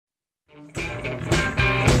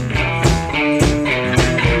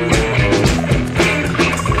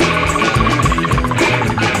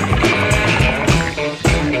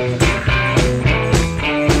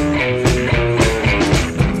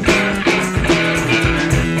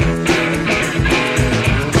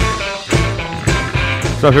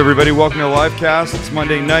What's up, everybody? Welcome to Livecast. It's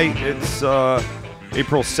Monday night. It's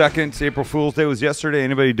April 2nd. April Fool's Day was yesterday.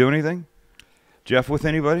 Anybody do anything? Jeff with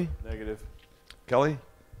anybody? Negative. Kelly?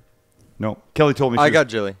 No. Kelly told me I got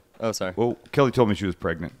Jilly. Oh, sorry. Well, Kelly told me she was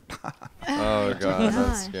pregnant. Oh, God.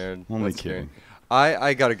 That's scared. Only That's kidding.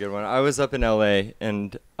 I got a good one. I was up in L.A.,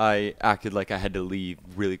 and I acted like I had to leave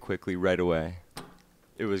really quickly right away.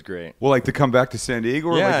 It was great. Well, like to come back to San Diego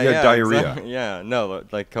or like you had diarrhea? Exactly. Yeah, no,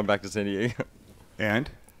 like come back to San Diego. And?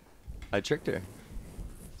 I tricked her.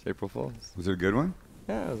 It's April Fool's. Was it a good one?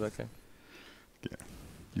 Yeah, it was okay. Yeah.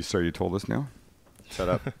 You told us now? Shut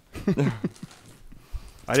up.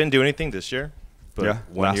 I didn't do anything this year, but Yeah,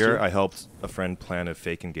 one last year year? I helped a friend plan a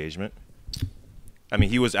fake engagement. I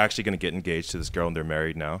mean, he was actually going to get engaged to this girl, and they're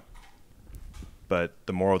married now. But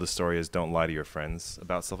the moral of the story is don't lie to your friends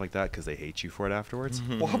about stuff like that because they hate you for it afterwards.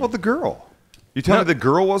 Well, how about the girl? You tell me the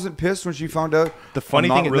girl wasn't pissed when she found out The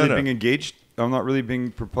funny I'm thing not is- really no, no. being engaged? I'm not really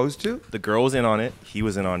being proposed to? The girl was in on it. He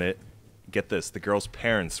was in on it. Get this. The girl's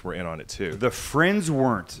parents were in on it, too. The friends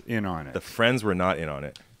weren't in on it. The friends were not in on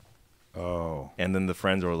it. Oh. And then the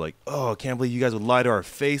friends were like, oh, I can't believe you guys would lie to our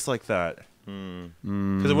face like that.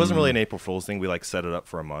 Because it wasn't really an April Fool's thing. We, like, set it up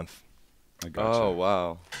for a month. I gotcha. Oh,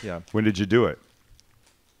 wow. Yeah. When did you do it?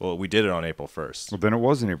 Well, we did it on April 1st. Well, then it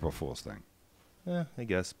was an April Fool's thing. Yeah, I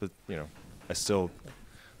guess. But, you know, I still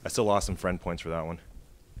lost some friend points for that one.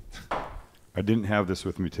 I didn't have this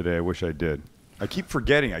with me today. I wish I did. I keep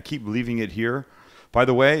forgetting. I keep leaving it here. By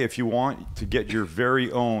the way, if you want to get your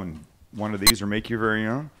very own one of these or make your very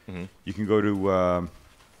own, you can go to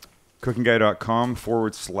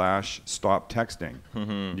cookingguy.com/stop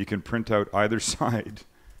texting. You can print out either side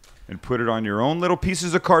and put it on your own little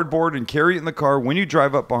pieces of cardboard and carry it in the car when you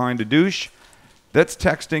drive up behind a douche. That's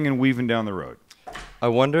texting and weaving down the road. I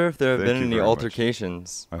wonder if there have Thank been you any very much.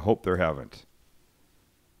 altercations. I hope there haven't.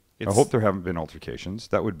 I hope there haven't been altercations.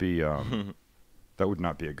 That would be that would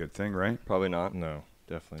not be a good thing, right? Probably not. No,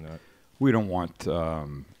 definitely not. We don't want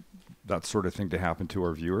that sort of thing to happen to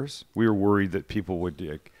our viewers. We were worried that people would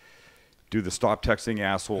do the stop texting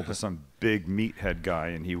asshole to some big meathead guy,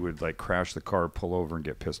 and he would like crash the car, pull over, and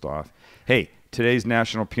get pissed off. Hey, today's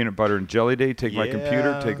National Peanut Butter and Jelly Day. Take my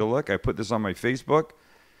computer, take a look. I put this on my Facebook.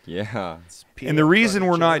 Yeah. And the reason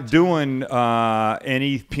we're not doing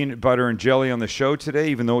any peanut butter and jelly on the show today,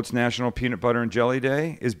 even though it's National Peanut Butter and Jelly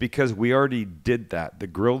Day, is because we already did that. The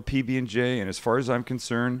grilled PB&J, and as far as I'm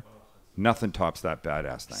concerned, nothing tops that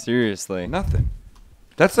badass thing. Seriously. Nothing.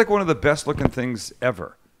 That's like one of the best looking things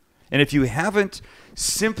ever. And if you haven't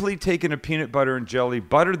simply taken a peanut butter and jelly,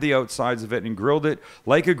 buttered the outsides of it, and grilled it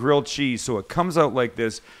like a grilled cheese so it comes out like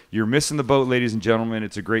this, you're missing the boat, ladies and gentlemen.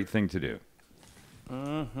 It's a great thing to do.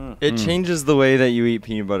 It changes the way that you eat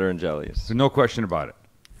peanut butter and jellies. So no question about it.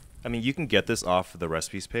 I mean, you can get this off the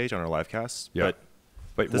recipes page on our livecast, Yeah.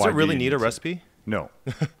 but does why it do really you need a to? recipe? No.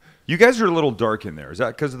 You guys are a little dark in there. Is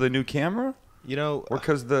that because of the new camera? You know, Or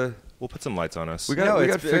because the... we'll put some lights on us. We got No, to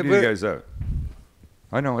it's- figure you but- guys out.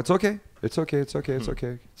 I know. It's okay. It's okay. It's okay. It's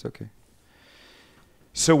okay. It's okay.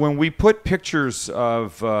 So when we put pictures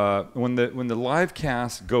of... when the live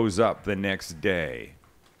cast goes up the next day,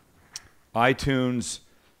 iTunes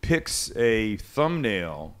picks a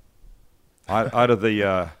thumbnail out of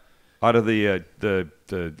the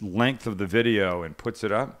length of the video and puts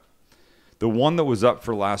it up. The one that was up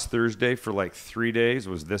for last Thursday for like 3 days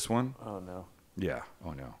was this one. Oh, no. Yeah.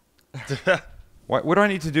 Oh, no. What do I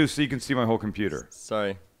need to do so you can see my whole computer?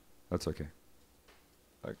 Sorry. That's okay.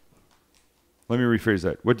 Alright. Let me rephrase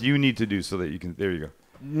that. What do you need to do so that you can... There you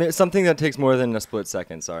go. Something that takes more than a split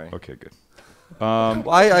second. Sorry. Okay, good. Look how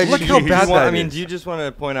bad that I mean, is. do you just want to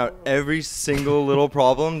point out every single little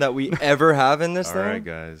problem that we ever have in this All thing? right,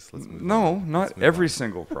 guys, let's move No, on. not Let's move every on.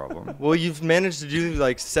 single problem. Well, you've managed to do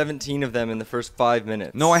like 17 of them in the first 5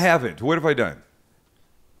 minutes. No, I haven't. What have I done?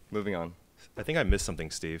 Moving on. I think I missed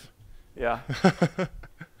something, Steve. Yeah.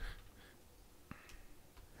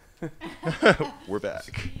 We're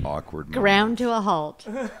back. Awkward moment. Ground to a halt.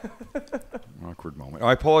 Awkward moment.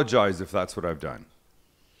 I apologize if that's what I've done.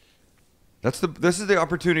 This is the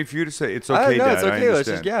opportunity for you to say it's okay, no, Dad. it's I okay. Let's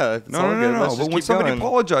understand. just, yeah. It's all No. good. Let's But just when keep somebody going.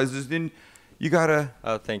 apologizes, then you gotta.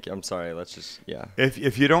 Oh, thank you. I'm sorry. Let's just, yeah.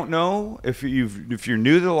 If you don't know, if you're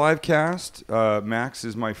new to the live cast, Max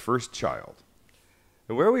is my first child.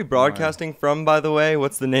 And where are we broadcasting from, by the way?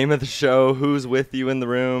 What's the name of the show? Who's with you in the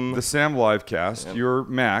room? The Sam Livecast. Yep. You're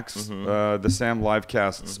Max, the Sam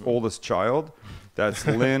Livecast's oldest child. That's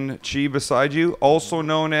Lin Chi beside you, also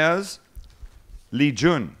known as Lee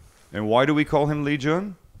Jun. And why do we call him Lee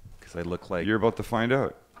Jun? Because I look like... You're about to find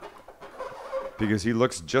out. Because he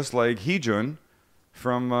looks just like Hee Jun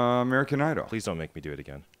from American Idol. Please don't make me do it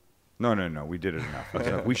again. No. We did it enough. That's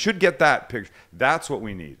enough. We should get that picture. That's what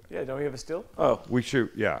we need. Yeah, don't we have a still? Oh. We should,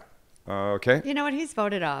 yeah. Okay. You know what? He's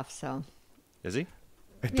voted off, so. Is he?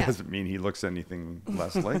 It Yeah. doesn't mean he looks anything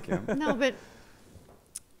less like him. No, but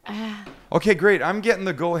Okay, great. I'm getting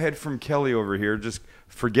the go-ahead from Kelly over here. Just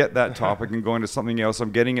forget that topic and go into something else.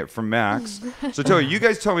 I'm getting it from Max. So tell you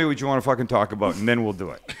guys tell me what you want to fucking talk about, and then we'll do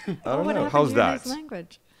it. Is oh, what happened How's to your that? nice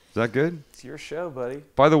language? that good? It's your show, buddy.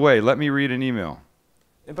 By the way, let me read an email.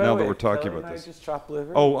 And by Now the that way, we're talking Kelly about and I this. just chopped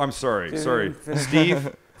liver. Oh, I'm sorry. Didn't Sorry. even finish.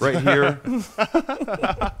 Steve, right here.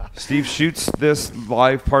 Steve shoots this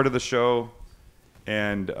live part of the show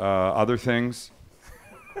and other things.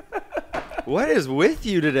 What is with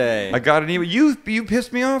you today? I got an email. You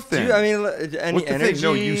pissed me off then. Dude, I mean, any What's the energy? thing?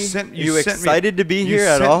 No, you sent you sent me- excited to be you here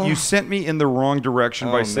at sent- all? You sent me in the wrong direction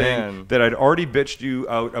by Oh, saying man. that I'd already bitched you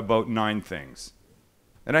out about 9 things.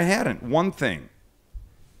 And I hadn't. One thing.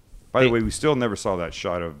 By the Hey. way, we still never saw that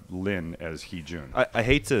shot of Lynn as He Jun. I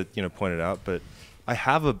hate to point it out, but I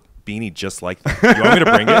have a beanie just like that. You want me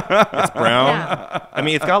to bring it? It's brown. Yeah. I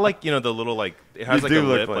mean, it's got like the little like it has You like do a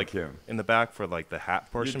look lip like like him. in the back for like the hat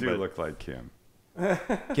You portion. do but look like him.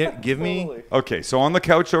 give me. Totally. Okay, so on the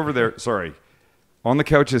couch over there, sorry. On the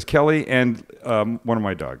couch is Kelly and one of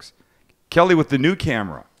my dogs. Kelly with the new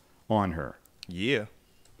camera on her. Yeah.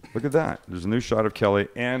 Look at that. There's a new shot of Kelly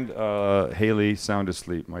and Haley sound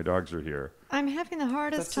asleep. My dogs are here. I'm having the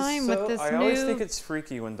hardest That's just time with this I always new think it's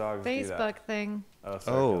freaky when dogs do that. Facebook thing. Sorry,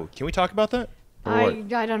 Oh, can we talk about that? Or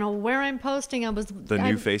I don't know where I'm posting. The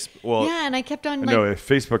new face. Well, yeah, and I kept on like No,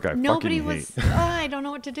 Facebook I nobody fucking was. hate. I don't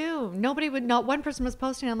know what to do. Nobody would. Not one person was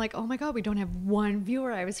posting. I'm like, oh my god, we don't have one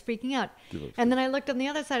viewer. I was freaking out. And then I looked on the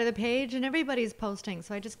other side of the page, and everybody's posting.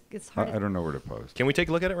 So it's hard. I don't know where to post. can we take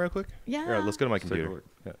a look at it real quick? Yeah. Here, let's go to my take a computer. look.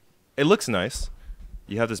 Yeah. It looks nice.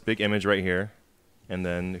 You have this big image right here, and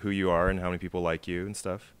then who you are and how many people like you and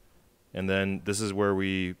stuff. And then this is where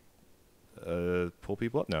we pull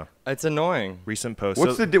people up now. It's annoying. Recent posts.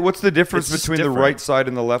 What's So- the difference it's just between the different. right side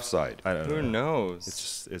and the left side? I don't Who know.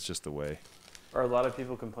 knows? It's just the way. Are a lot of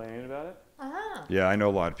people complaining about it? Uh-huh. Yeah, I know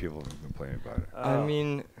a lot of people have been complaining about it. I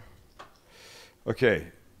mean, Okay,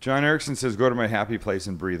 John Erickson says, "Go to my happy place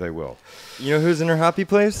and breathe. I will." you know who's in her happy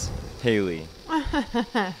place? Haley.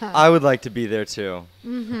 I would like to be there too.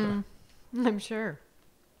 I'm sure.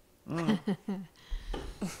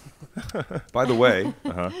 By the way,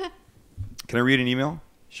 Uh-huh. can I read an email?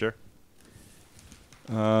 Sure.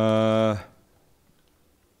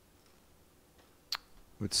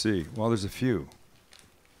 Let's see. Well, there's a few.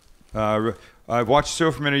 I've watched the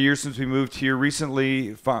show for many years since we moved here. Recently,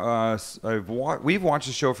 we've watched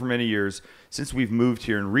the show for many years since we've moved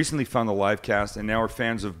here, and recently found the live cast, and now we're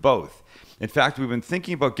fans of both. In fact, we've been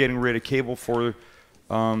thinking about getting rid of cable for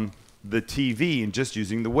the TV and just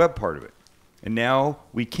using the web part of it. And now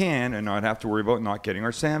we can and not have to worry about not getting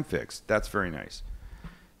our SAM fixed. That's very nice.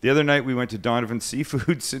 The other night we went to Donovan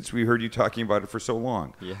Seafood since we heard you talking about it for so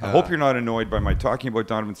long. Yeah. I hope you're not annoyed by my talking about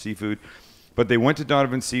Donovan Seafood, but they went to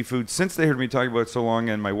Donovan Seafood since they heard me talking about it so long,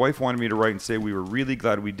 and my wife wanted me to write and say we were really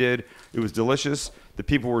glad we did. It was delicious. The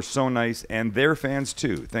people were so nice, and they're fans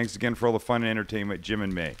too. Thanks again for all the fun and entertainment, Jim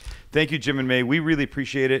and May. Thank you, Jim and May. We really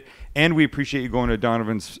appreciate it, and we appreciate you going to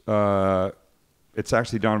Donovan's. It's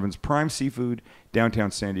actually Donovan's Prime Seafood,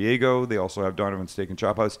 downtown San Diego. They also have Donovan's Steak and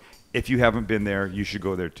Chop House. If you haven't been there, you should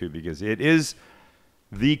go there too, because it is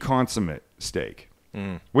the consummate steak.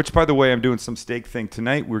 Which, by the way, I'm doing some steak thing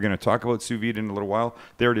tonight. We're going to talk about sous vide in a little while.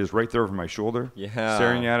 There it is, right there over my shoulder, Yeah.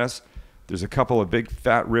 staring at us. There's a couple of big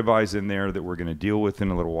fat ribeyes in there that we're going to deal with in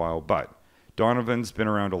a little while. But Donovan's been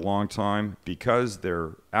around a long time because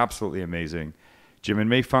they're absolutely amazing. Jim and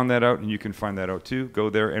May found that out, and you can find that out too. Go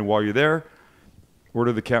there, and while you're there,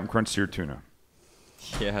 order the Captain Crunch seared tuna.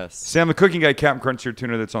 Yes. Sam, the cooking guy, Captain Crunch seared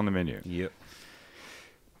tuna that's on the menu. Yep.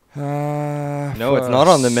 No, it's not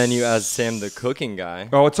on the menu as Sam the cooking guy.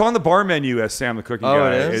 Oh, it's on the bar menu as Sam the cooking Oh,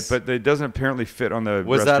 guy. it is? But it doesn't apparently fit on the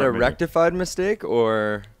Was that a restaurant menu. rectified mistake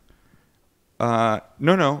or?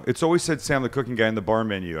 No. It's always said Sam the cooking guy in the bar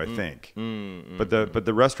menu, I think. But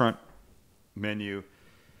the restaurant menu,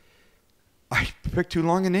 I picked too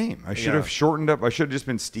long a name. I should Yeah. have shortened up. I should have just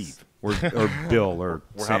been Steve or Bill or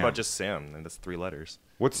Or Sam. how about just Sam? And that's 3 letters.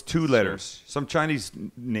 What's 2 letters? Some Chinese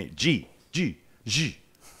name. G.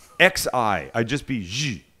 X-I. I'd just be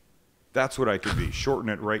G. That's what I could be. Shorten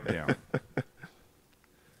it right down.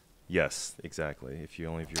 Yes, exactly. If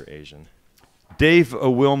you're Asian. Dave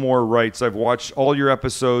Wilmore writes, I've watched all your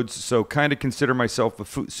episodes, so kind of consider myself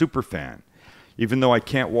a super fan, even though I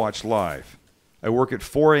can't watch live. I work at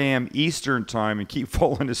 4 a.m. Eastern time and keep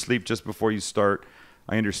falling asleep just before you start.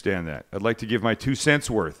 I understand that. I'd like to give my 2 cents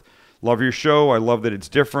worth. Love your show. I love that it's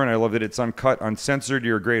different. I love that it's uncut, uncensored.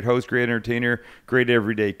 You're a great host, great entertainer, great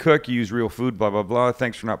everyday cook. You use real food, blah, blah, blah.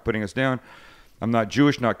 Thanks for not putting us down. I'm not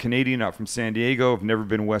Jewish, not Canadian, not from San Diego. I've never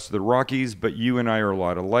been west of the Rockies, but you and I are a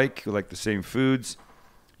lot alike. We like the same foods,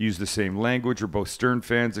 use the same language. We're both Stern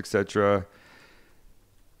fans, etc.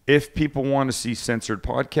 If people want to see censored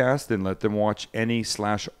podcasts, then let them watch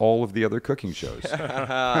any/all of the other cooking shows.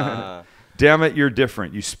 Damn it, you're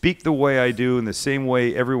different. You speak the way I do in the same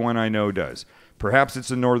way everyone I know does. Perhaps it's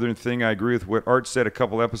a northern thing. I agree with what Art said a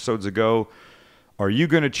couple episodes ago. Are you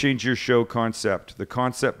going to change your show concept? The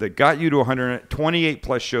concept that got you to 128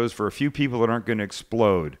 plus shows for a few people that aren't going to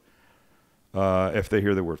explode if they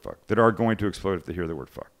hear the word fuck. That are going to explode if they hear the word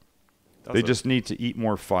fuck. They just need to eat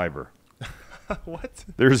more fiber. What?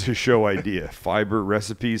 There's a show idea. Fiber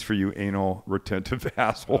recipes for you anal retentive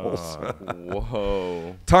assholes.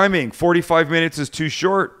 Whoa. Timing. 45 minutes is too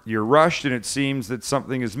short. You're rushed and it seems that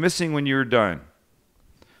something is missing when you're done.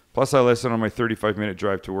 Plus, I listen on my 35-minute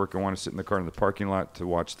drive to work. I want to sit in the car in the parking lot to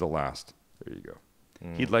watch The Last. There you go.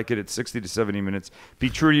 He'd like it at 60 to 70 minutes. Be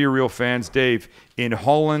true to your real fans. Dave, in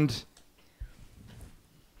Holland,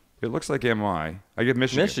 it looks like MI. I get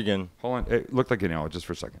Michigan. Michigan. Holland, it looked like an L just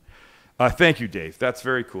for a second. Thank you, Dave. That's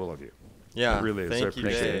very cool of you. Yeah. It really is. Thank I you,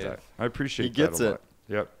 appreciate Dave. that. I appreciate He that gets a it. lot.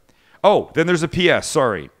 Yep. Oh, then there's a PS.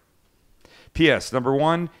 Sorry. PS. Number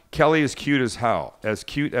 1, Kelly is cute as hell. As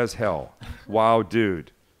cute as hell. Wow,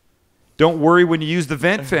 dude. Don't worry when you use the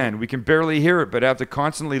vent fan. We can barely hear it, but have to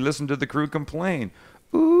constantly listen to the crew complain.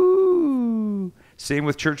 Ooh. Same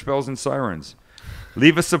with church bells and sirens.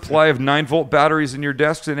 Leave a supply of 9-volt batteries in your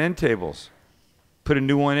desks and end tables. Put a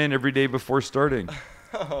new one in every day before starting.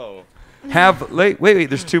 Oh.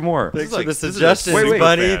 Wait, there's 2 more. Thanks for the this is a suggestions, super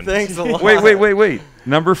buddy. fan. Thanks a lot. Wait.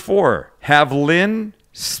 Number 4, have Lynn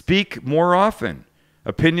speak more often.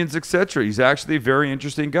 Opinions, etc. He's actually a very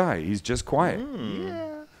interesting guy. He's just quiet.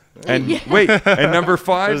 And wait, and number I was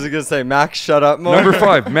 5, going to say, Max, shut up more. number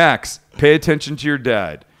 5, Max, pay attention to your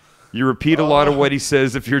dad. You repeat a lot of what he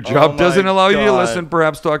says. If your job my doesn't allow you to God. listen,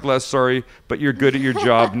 perhaps talk less. Sorry, but you're good at your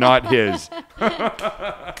job, not his.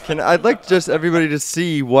 I'd like just everybody to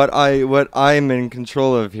see what I'm in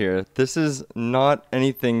control of here. This is not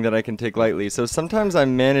anything that I can take lightly. So sometimes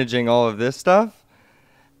I'm managing all of this stuff,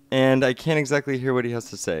 and I can't exactly hear what he has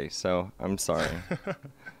to say. So I'm sorry.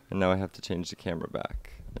 And now I have to change the camera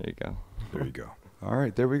back. There you go. There you go. All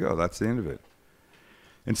right, there we go. That's the end of it.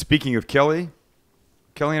 And speaking of Kelly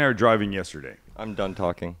and I were driving yesterday. I'm done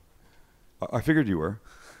talking. I figured you were.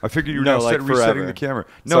 I figured you were No, now like resetting forever. the camera.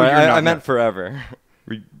 No, Sorry, you're not. I meant forever.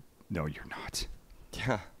 No, you're not.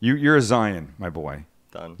 Yeah, You're a Zion, my boy.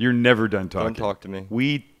 done. You're never done talking. Don't talk to me.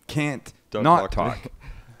 We can't Don't not talk. talk. To me.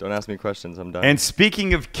 Don't ask me questions. I'm done. And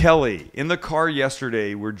speaking of Kelly, in the car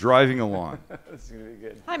yesterday, we're driving along. This is gonna be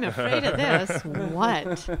good. I'm afraid of this.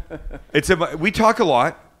 What? We talk a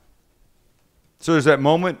lot. So there's that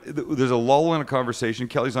moment, there's a lull in a conversation.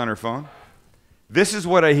 Kelly's on her phone. This is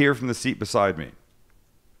what I hear from the seat beside me.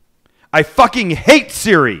 I fucking hate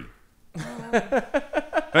Siri.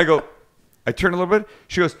 And I turn a little bit.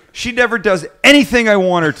 She goes, she never does anything I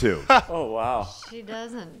want her to. Oh wow. She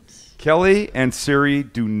doesn't. Kelly and Siri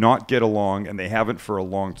do not get along, and they haven't for a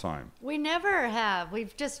long time. We never have. We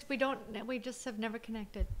just have never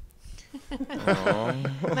connected.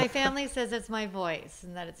 My family says it's my voice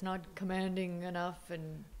and that it's not commanding enough,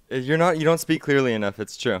 and You don't speak clearly enough.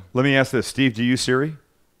 It's true. Let me ask this. Steve, do you use Siri?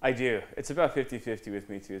 I do. It's about 50-50 with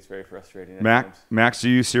me too. It's very frustrating. at Max, times. do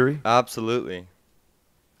you use Siri? Absolutely.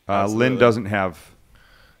 Lynn Absolutely. doesn't have.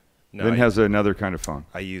 No, Lynn has another kind of phone,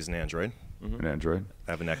 I use an Android. an Android.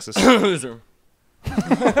 I have a Nexus.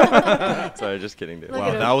 Sorry, just kidding, dude. Look Wow,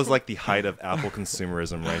 at him. that was like the height of Apple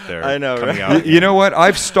consumerism right there. I know, coming right? out. You know what?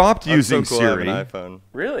 I've stopped I'm using so cool, Siri. I have an iPhone.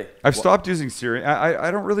 Really? I've stopped using Siri.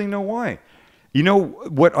 I don't really know why. You know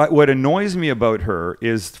what annoys me about her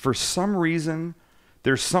is for some reason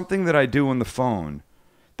there's something that I do on the phone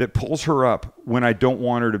that pulls her up when I don't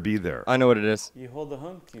want her to be there. I know what it is. You hold the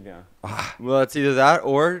home key down. Well, it's either that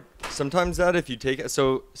or sometimes that if you take it.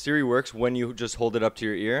 So Siri works when you just hold it up to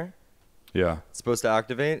your ear. Yeah. It's supposed to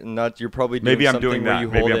activate, and that you're probably doing Maybe I'm something doing where that. you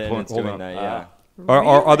Maybe hold I'm it and it's hold doing on. that. Yeah.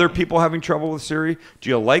 Are other Really? people having trouble with Siri? Do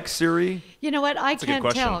you like Siri? You know what? I a good can't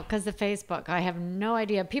question. tell because of Facebook. I have no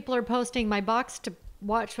idea. People are posting. My box to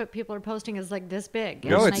watch what people are posting is like this big.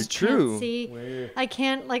 No, and it's I can't true. see. I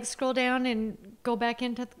can't like scroll down and go back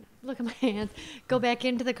into look at my hands. Go back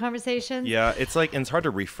into the conversation. Yeah, it's like, and it's hard to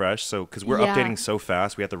refresh. So, because we're Yeah. updating so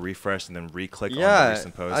fast, we have to refresh and then re-click on the Yeah,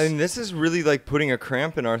 recent posts. I mean, this is really like putting a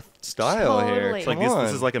cramp in our style here. Totally. It's like Come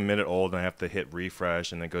this is on. like a minute old, and I have to hit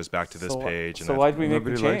refresh, and then it goes back to this page. And So that's- why did we make the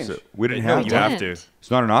Nobody likes change? it. We didn't No, have you to. have to. Didn't.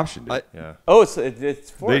 It's not an option. Dude. Yeah. Oh,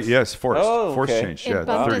 it's forced. Yes, forced. Oh, Forced okay. change. It Yeah,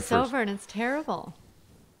 bumped the us 31st. over, and it's terrible.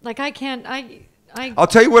 Like I can't. I'll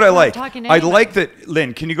tell you what I I'm not like. talking to I anybody. like that.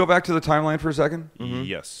 Lynn, can you go back to the timeline for a second?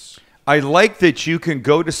 Yes. I like that you can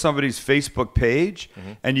go to somebody's Facebook page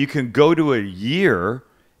and you can go to a year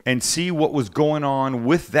and see what was going on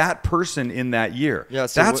with that person in that year. Yeah,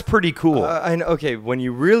 so that's pretty cool. I know. Okay, when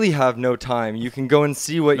you really have no time, you can go and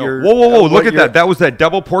see what No, you're. whoa, whoa, whoa! what Look at you're- that. That was that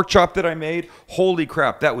double pork chop that I made. Holy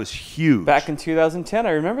crap, that was huge. Back in 2010, I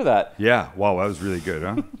remember that. Yeah. Wow, that was really good,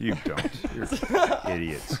 huh? You don't. You're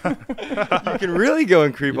idiots. You can really go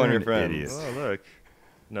and creep You're on your an friends. idiot. Oh, look.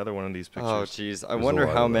 Another one of these pictures. Oh, jeez. I There's wonder a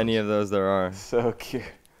lot how of many those. of those there are. So cute.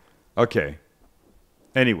 Okay.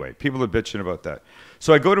 Anyway, people are bitching about that.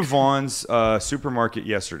 So I go to Vaughn's supermarket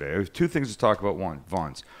yesterday. I have two things to talk about.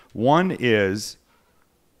 Vaughn's. One is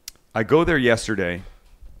I go there yesterday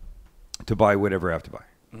to buy whatever I have to buy.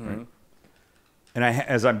 Right? And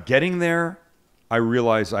as I'm getting there, I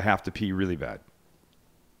realize I have to pee really bad.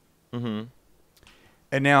 Mm-hmm.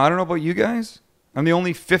 And now, I don't know about you guys. I'm the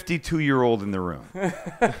only 52-year-old in the room.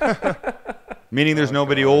 Meaning there's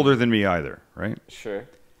nobody older than me either, right? Sure.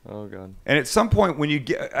 Oh, God. And at some point when you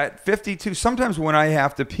get at 52, sometimes when I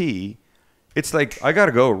have to pee, it's like I got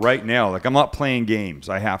to go right now. Like I'm not playing games.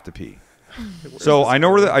 I have to pee. So I know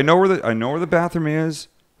where the bathroom is.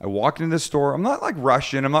 I walk into the store. I'm not like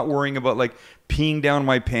rushing. I'm not worrying about like peeing down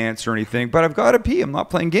my pants or anything, but I've got to pee. I'm not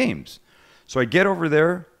playing games. So I get over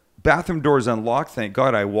there. Bathroom door is unlocked. Thank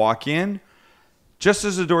God. I walk in. Just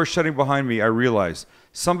as the door is shutting behind me, I realize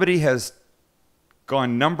somebody has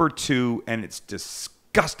gone number 2 and it's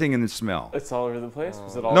disgusting in the smell. It's all over the place?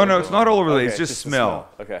 Was it all No, over no, the it's not all over the place. Okay, It's just the smell.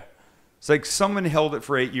 Okay. It's like someone held it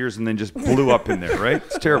for 8 years and then just blew up in there, right?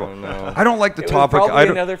 It's terrible. Oh, no. I don't like the It was topic. probably I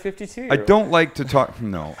don't. another 52. I don't like to talk.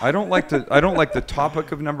 No, I don't like to. I don't like the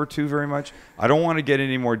topic of number 2 very much. I don't want to get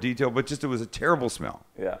any more detail, but just it was a terrible smell.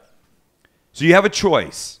 Yeah. So you have a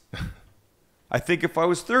choice. I think if I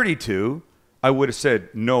was 32, I would have said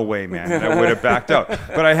no way, man, and I would have backed out.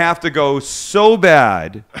 But I have to go so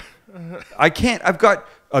bad. I can't. I've got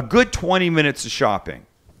a good 20 minutes of shopping.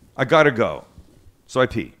 I gotta go. So I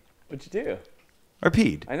pee. What'd you do? I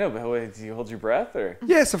peed. I know, but wait, do you hold your breath or?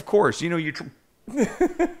 Yes, of course. You know, you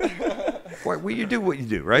you do what you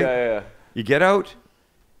do, right? Yeah. You get out,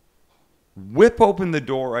 whip open the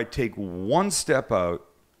door. I take one step out.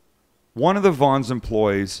 One of the Vaughn's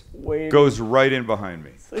employees Waiting. goes right in behind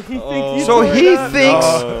me. So he thinks So he thinks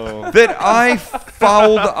No. that I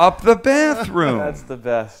fouled up the bathroom. That's the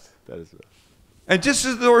best. That is it. And just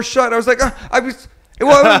as the door shut, I was like, it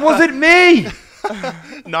wasn't me.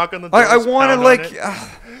 Knock on the door. I wanted like,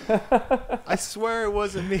 I swear it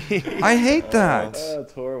wasn't me. I hate that.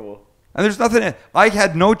 That's horrible. And there's nothing. I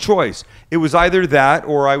had no choice. It was either that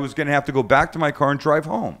or I was going to have to go back to my car and drive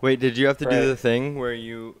home. Wait, did you have to Right. do the thing where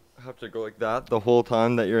you have to go like that the whole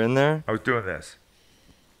time that you're in there? I was doing this.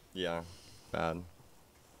 Yeah. Bad.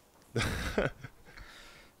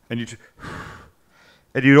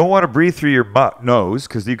 And you don't want to breathe through your nose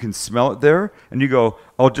because you can smell it there. And you go,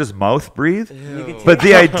 I'll just mouth breathe. Ew. But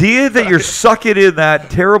the idea that you're sucking in that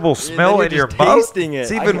terrible smell you're in your just mouth, tasting it.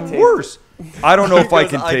 it's I even can taste worse. I don't know if I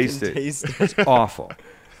Because can taste it. taste It's awful.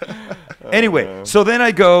 Anyway, so then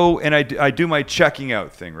I go and I do my checking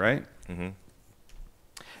out thing, right? Mm-hmm.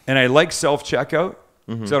 And I like self-checkout,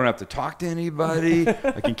 so I don't have to talk to anybody.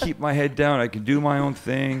 I can keep my head down. I can do my own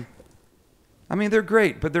thing. I mean, they're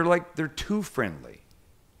great, but they're too friendly.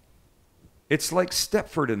 It's like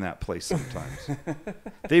Stepford in that place sometimes.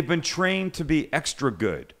 They've been trained to be extra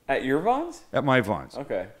good At your Vaughn's? at my Vaughn's.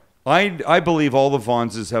 Okay. I believe all the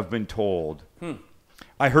Vaughn's have been told.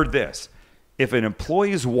 I heard this. If an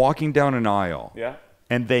employee is walking down an aisle Yeah.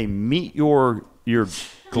 and they meet your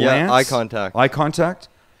glance, eye contact.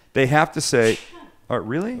 they have to say, "Oh,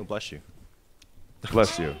 really? Oh, bless you.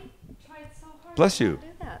 Bless you." Tried so hard Bless to you. not do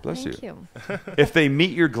that. Bless Thank you. you. If they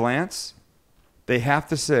meet your glance, they have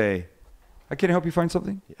to say, "Can I help you find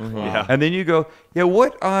something?" Yeah. And then you go, "Yeah,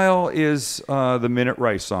 what aisle is the minute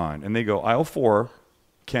rice on?" And they go, "Aisle 4.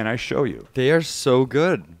 Can I show you?" They are so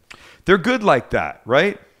good. They're good like that,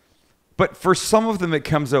 right? But for some of them, it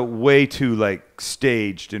comes out way too like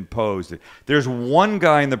staged and posed. There's one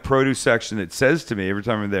guy in the produce section that says to me every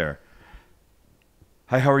time I'm there,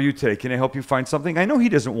 "Hi, how are you today? Can I help you find something?" I know he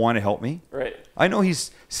doesn't want to help me. Right. I know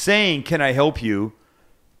he's saying, "Can I help you?"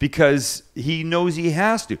 because he knows he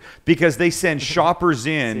has to. Because they send shoppers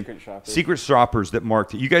in, secret shoppers that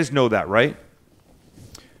mark it. You guys know that, right?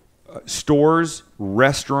 Stores,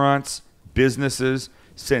 restaurants, businesses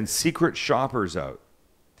send secret shoppers out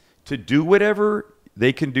to do whatever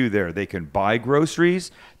they can do there. They can buy groceries,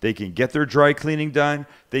 they can get their dry cleaning done,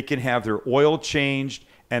 they can have their oil changed,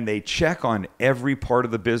 and they check on every part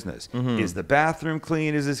of the business. Is the bathroom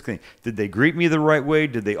clean? Is this clean? Did they greet me the right way?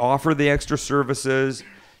 Did they offer the extra services?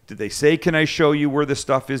 Did they say, can I show you where the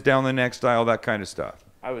stuff is down the next aisle? That kind of stuff.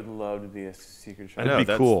 I would love to be a secret shopper. I know, That'd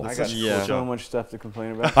be cool. I got so much stuff to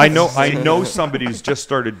complain about. I know somebody who's just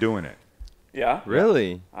started doing it. Yeah?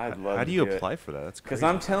 Really? I'd love How to do you do apply for that? That's crazy. Because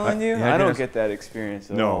I'm telling you, yeah, I don't yes. get that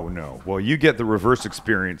experience at all. No. Well, you get the reverse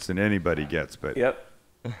experience than anybody gets. But Yep.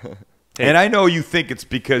 And I know you think it's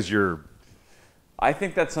because you're... I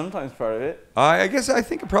think that's sometimes part of it. I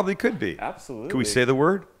think it probably could be. Absolutely. Can we say the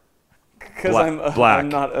word? Because Black. I'm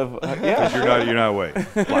not of... yeah. You're not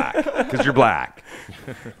white. Black. Because you're black.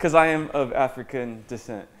 Because I am of African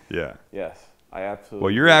descent. Yeah. Yes. I absolutely...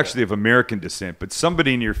 Well, you're do actually of American descent, but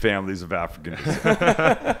somebody in your family is of African descent.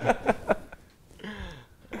 that.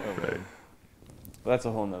 Well, that's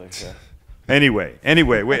a whole nother show. Anyway,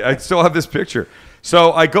 wait, I still have this picture.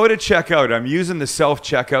 So I go to checkout. I'm using the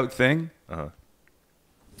self-checkout thing.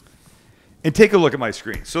 And take a look at my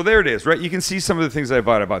screen. So there it is, right? You can see some of the things I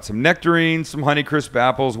bought. I bought some nectarines, some Honeycrisp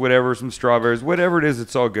apples, whatever, some strawberries, whatever it is,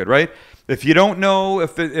 it's all good, right? If you don't know,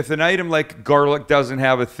 if an item like garlic doesn't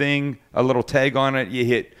have a little tag on it, you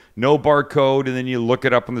hit no barcode, and then you look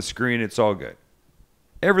it up on the screen, it's all good.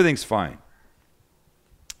 Everything's fine.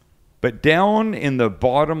 But down in the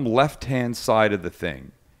bottom left-hand side of the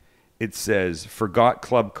thing, it says, forgot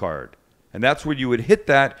club card. And that's where you would hit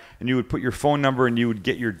that, and you would put your phone number, and you would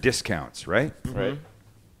get your discounts, right? Right.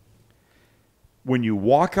 When you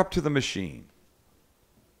walk up to the machine,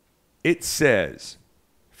 it says,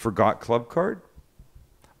 forgot club card.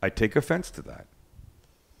 I take offense to that.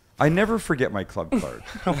 I never forget my club card.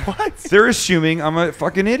 What? They're assuming I'm a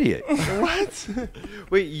fucking idiot. What?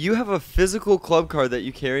 Wait, you have a physical club card that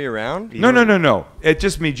you carry around? No. It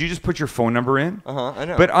just means you just put your phone number in. I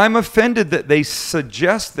know. But I'm offended that they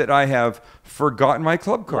suggest that I have forgotten my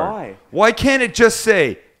club card. Why? Why can't it just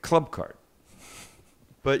say club card?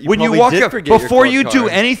 But When you probably walk did up, forget your before club you do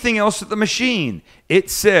card. anything else at the machine,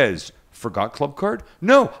 it says, forgot club card?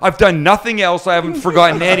 No, I've done nothing else. I haven't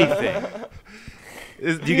forgotten anything. Do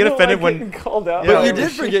you get offended when... called out? But you did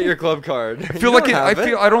forget your club card. I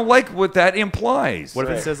feel I don't like what that implies. What if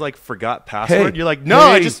Right. it says like forgot password? Hey, You're like, no,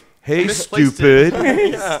 I hey, just Hey, misplaced stupid.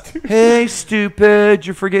 it. Hey, stupid.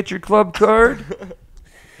 You forget your club card?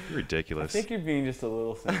 I Ridiculous. think you're being just a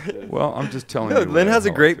little sensitive. Well, I'm just telling No, you. Lynn has a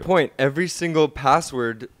how I great feel. point. Every single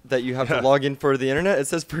password that you have to log in for the internet, it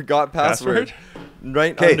says forgot password.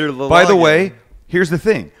 Right Okay, under the by the login. way, here's the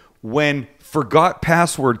thing. When forgot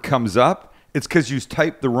password comes up, it's because you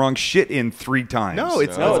typed the wrong shit in 3 times. No,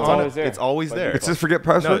 it's No, not. it's always there. It's always By there. It default. says forget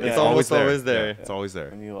No, password? it's Yeah. always Always there. there. Yeah, it's always there.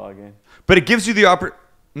 When you log in. But it gives you the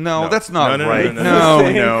No, that's not No, right. no. No,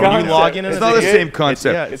 Same no. concept. You log in and It's not the good? same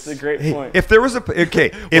concept. Yeah, It's a great Hey, point. if there was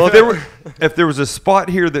if there was a spot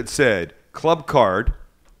here that said club card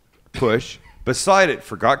push beside it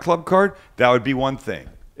forgot club card, that would be one thing.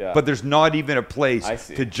 Yeah. But there's not even a place I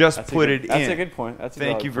see. to just That's a put good- it that's in. a good point. That's a Thank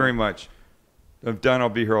valid you very point. much. I'm done. I'll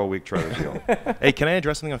be here all week. Try the deal. Hey, can I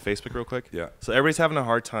address something on Facebook real quick? Yeah. So everybody's having a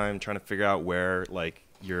hard time trying to figure out where like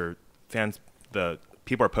your fans, the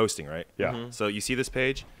people are posting, right? Yeah. Mm-hmm. So you see this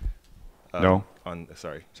page? No. On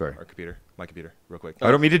sorry. Sorry. Our computer. My computer. Real quick. I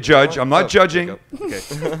don't mean to judge. I'm not judging. Okay.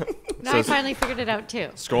 Now I finally figured it out too.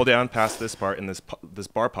 Scroll down past this part, and this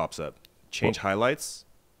bar pops up. Change highlights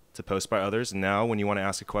to post by others. And now, when you want to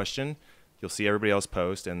ask a question, you'll see everybody else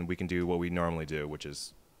post, and we can do what we normally do, which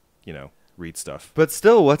is, read stuff. But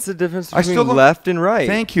still, what's the difference I still between don't- left and right?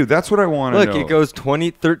 Thank you. That's what I want to Look, know. it goes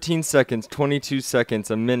 13 seconds, 22 seconds,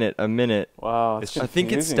 a minute. Wow. It's I think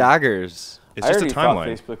it confusing. staggers. It's I just a already thought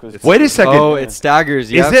timeline. Facebook was Wait a second. Oh, it staggers.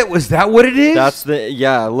 Is Yep. it? Was that what it is? That's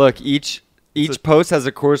look, each post has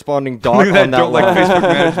a corresponding dot Look at that. on that Don't like line. Facebook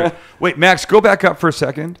management. Wait, Max, go back up for a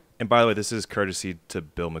second. And by the way, this is courtesy to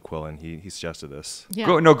Bill McQuillan. He suggested this. Yeah.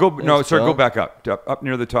 No, sorry, Bill. go back up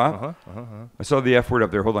near the top. I saw the F word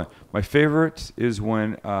up there. Hold on. My favorite is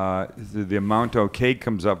when the amount okay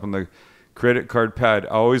comes up on the credit card pad. I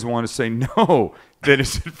always want to say no. Then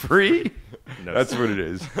is it free? No. That's what it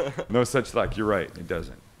is. No such luck. You're right. It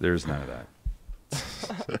doesn't. There's none of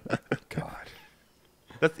that. God.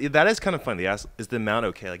 That is kind of funny. They ask, is the amount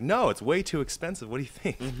okay? Like, no, it's way too expensive. What do you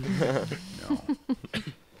think?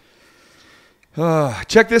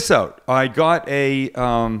 Check this out. I got a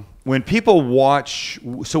when people watch,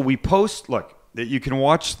 so we post, look, you can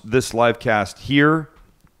watch this live cast here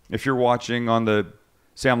if you're watching on the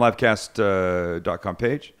samlivecast.com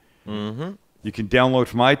page. Mm-hmm. You can download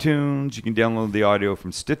from iTunes. You can download the audio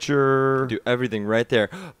from Stitcher. Do everything right there.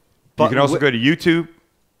 You can also go to YouTube.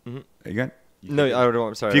 Mm-hmm. Again? No,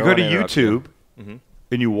 I'm sorry. If you I go don't to wanna interrupt YouTube Mm-hmm.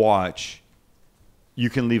 and you watch, you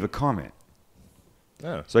can leave a comment.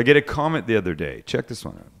 Oh. So I get a comment the other day. Check this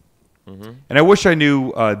one out. Mm-hmm. And I wish I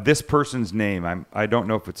knew this person's name. I don't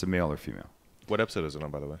know if it's a male or female. What episode is it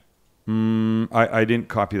on, by the way? I didn't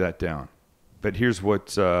copy that down. But here's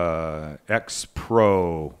what X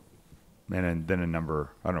Pro, and then a number.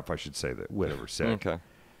 I don't know if I should say that. Whatever said. Okay.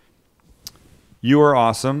 You are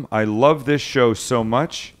awesome. I love this show so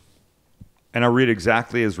much. And I'll read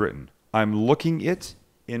exactly as written. I'm looking it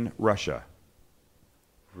in Russia.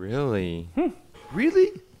 Really? Really?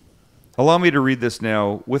 Allow me to read this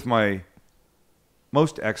now with my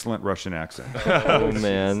most excellent Russian accent. Oh,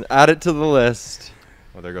 man. Add it to the list.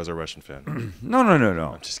 Well, there goes our Russian fan. No.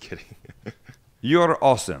 I'm just kidding. You're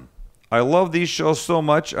awesome. I love these shows so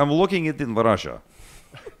much. I'm looking it in Russia.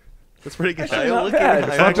 That's pretty good. Actually, not bad.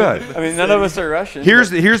 It's not bad. I mean, none of us are Russian. Here's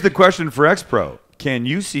the question for X Pro. Can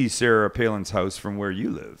you see Sarah Palin's house from where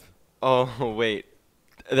you live? Oh, wait.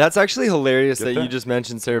 That's actually hilarious Get that you that? just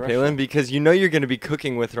mentioned Sarah Palin because you know you're going to be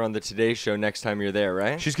cooking with her on the Today Show next time you're there,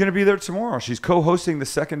 right? She's going to be there tomorrow. She's co-hosting the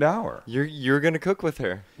second hour. You're going to cook with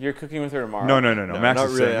her. You're cooking with her tomorrow. No. Max not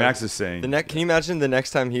is really. saying. Max is saying. Can you imagine the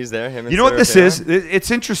next time he's there? Him and You know what Sarah this Palin? is?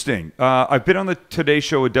 It's interesting. I've been on the Today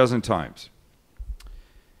Show a dozen times.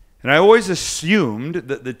 And I always assumed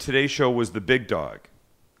that the Today Show was the big dog.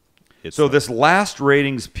 So this last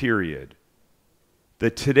ratings period, the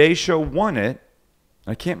Today Show won it.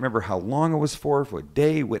 I can't remember how long it was for a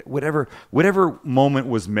day, whatever moment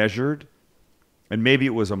was measured, and maybe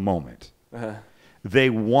it was a moment. Uh-huh. They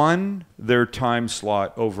won their time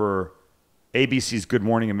slot over ABC's Good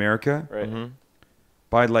Morning America Right.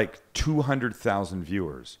 by like 200,000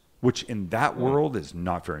 viewers, which in that world is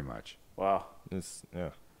not very much. Wow. Yeah.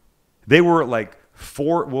 They were at like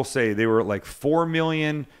 4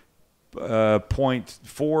 million,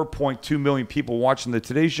 4.2 million people watching the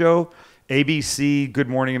Today Show. ABC, Good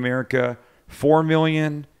Morning America, 4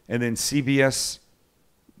 million, and then CBS.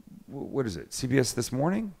 What is it? CBS This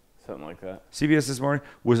Morning. Something like that. CBS This Morning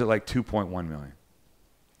was at like 2.1 million.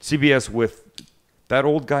 CBS with that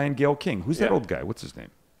old guy and Gail King. Who's that Yeah. old guy? What's his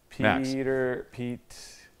name? Max.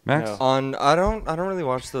 Pete. Max? No. I don't really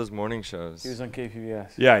watch those morning shows. He was on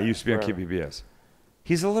KPBS. Yeah, he used to be on Wherever. KPBS.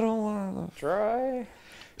 He's a little. Dry.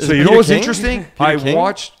 Is So it you know Peter what's King? interesting? Peter I King?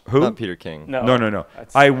 watched who? Not Peter King. No. No.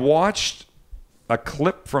 That's- I watched a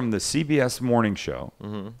clip from the CBS morning show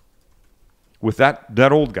with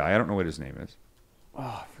that old guy. I don't know what his name is. Oh,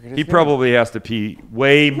 I forget his He name. probably has to pee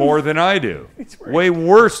way more than I do. He's wearing- Way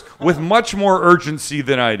worse, with much more urgency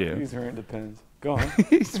than I do. He's wearing Depends. Go on.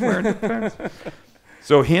 He's wearing the pants.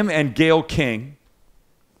 So him and Gail King,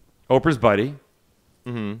 Oprah's buddy,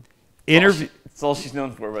 interview. That's all she's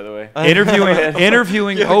known for, by the way.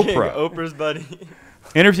 interviewing Oprah. Oprah's buddy.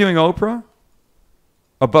 Interviewing Oprah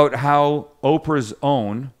about how Oprah's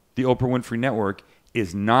own, the Oprah Winfrey Network,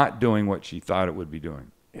 is not doing what she thought it would be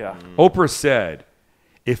doing. Yeah. Oprah said,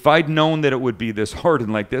 if I'd known that it would be this hard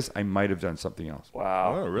and like this, I might have done something else.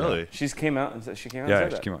 Wow. Oh, really? She came out and said Yeah, and she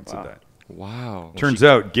said that. came out and Wow. said that. Wow. Turns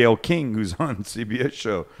out Gail King, who's on CBS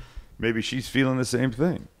show, maybe she's feeling the same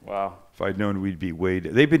thing. Wow. If I'd known we'd be way...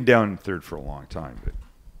 They've been down in third for a long time, but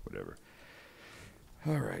whatever.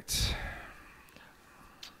 All right.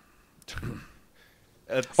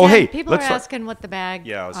 Oh, hey, People let's are talk- asking what the bag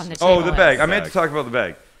Yeah, I was on the just- table Oh, the bag. is. I meant to talk about the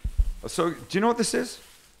bag. So, do you know what this is?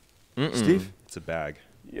 Steve? It's a bag.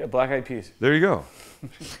 Yeah, Black Eyed Peas. There you go.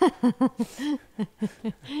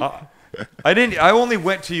 I didn't. I only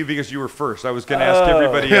went to you because you were first. I was going to ask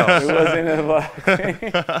everybody else. It wasn't a black thing.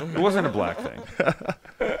 It wasn't a black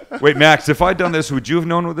thing. Wait, Max, if I'd done this, would you have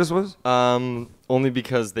known what this was? Only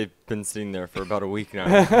because they've been sitting there for about a week now.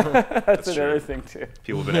 That's another true. thing, too.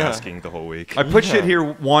 People have been asking the whole week. I put shit here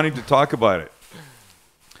wanting to talk about it.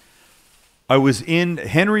 I was in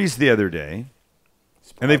Henry's the other day,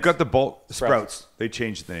 and they've got the bulk Sprouts. They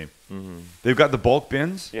changed the name. They've got the bulk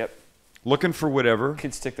bins. Yep. Looking for whatever.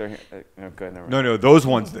 Kids stick their hand. No, good. Never mind. No, those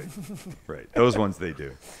ones they. Right, those ones they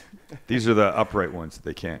do. These are the upright ones that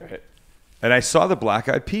they can't. Right. And I saw the Black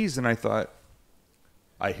Eyed Peas, and I thought,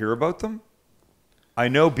 I hear about them. I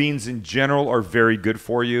know beans in general are very good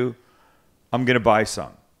for you. I'm going to buy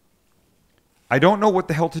some. I don't know what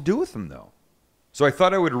the hell to do with them, though. So I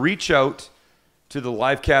thought I would reach out to the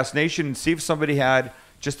Livecast Nation and see if somebody had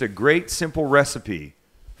just a great, simple recipe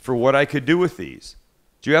for what I could do with these.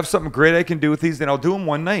 Do you have something great I can do with these? Then I'll do them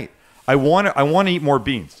one night. I want to eat more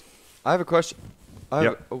beans. I have a question.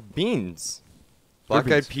 Yep. Beans. They're Black-eyed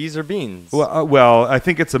beans. peas or beans? Well, I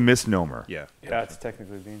think it's a misnomer. Yeah. Yeah, it's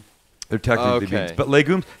technically beans. They're technically Okay. beans. But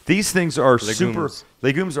legumes, these things are Legumes.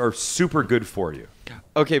 legumes are super good for you.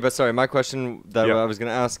 Okay, but sorry, my question that Yeah. I was going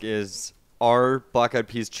to ask is, are black-eyed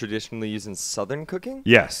peas traditionally used in Southern cooking?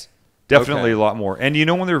 Yes, definitely Okay. a lot more. And you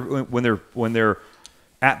know when they're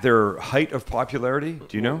at their height of popularity,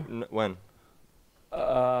 do you know? When?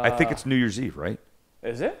 I think it's New Year's Eve, right?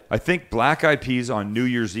 Is it? I think black-eyed peas on New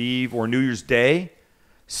Year's Eve or New Year's Day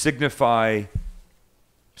signify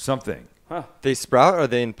something. Huh. They sprout? Are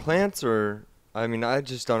they in plants or? I mean, I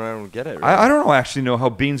don't get it. Really. I don't actually know how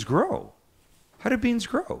beans grow. How do beans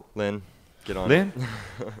grow? Lynn, get on. Lynn?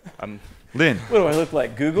 Lynn. What do I look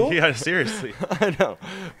like? Google? Yeah, seriously. I know.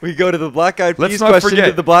 We go to the black-eyed Let's peas not question forget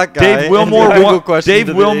to the black guy. Dave Wilmore, and the Google question Dave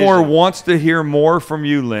to the Wilmore Asian. wants to hear more from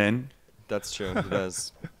you, Lynn. That's true. He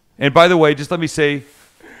does. And by the way, just let me say,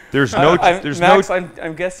 there's no Max,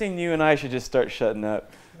 I'm guessing you and I should just start shutting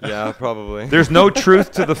up. Yeah, probably. there's no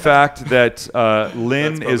truth to the fact that Lynn That's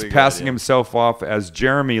is probably a good passing idea. himself off as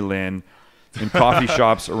Jeremy Lynn in coffee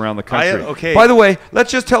shops around the country. okay. By the way,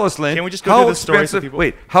 let's just tell us, Lynn. Can we just go how through the story so expensive? people-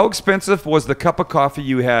 Wait, how expensive was the cup of coffee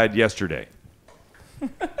you had yesterday? really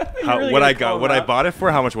What gonna I call got, what him I out? bought it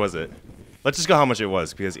for, how much was it? Let's just go how much it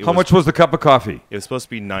was because How much was the cup of coffee? It was supposed to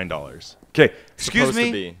be $9. Okay, excuse Supposed to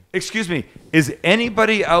me. be. Excuse me. Is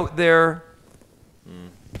anybody out there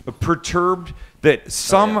perturbed that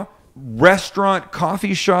some restaurant,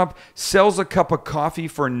 coffee shop sells a cup of coffee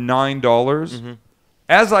for $9?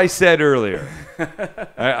 As I said earlier,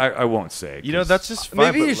 I won't say it. You know, 'cause that's just fine.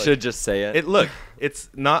 Maybe but you like- should just say it. Look, it's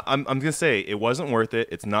not. I'm gonna say it wasn't worth it.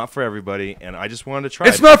 It's not for everybody, and I just wanted to try.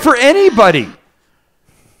 it's it not because- for anybody.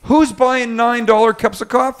 Who's buying $9 cups of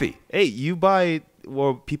coffee? Hey, you buy.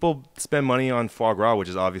 Well, people spend money on foie gras, which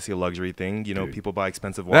is obviously a luxury thing. You know, Dude. people buy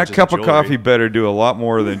expensive watches. That cup and of jewelry. coffee better do a lot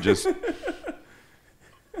more than just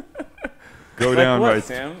go Like down what, right.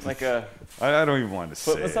 Sam? Like a I don't even want to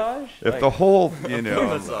say. foot massage? If Like- the whole, you know.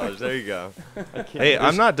 Massage. There you go. Hey,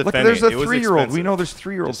 I'm not Look, defending. there's a it was 3-year-old. We expensive. know there's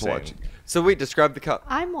 3-year-olds Just saying. watching. So wait, describe the cup.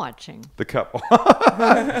 I'm watching. The cup.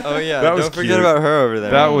 Oh yeah, That was don't forget cute. about her over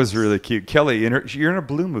there. That was really cute. Kelly, you're in a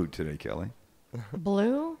blue mood today, Kelly.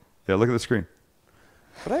 Blue? Yeah, look at the screen.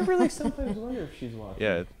 But I really sometimes wonder if she's watching.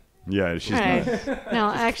 Yeah. Yeah, she's Right. not. No,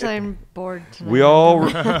 actually, I'm bored tonight. We all.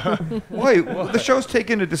 Wait, well, the show's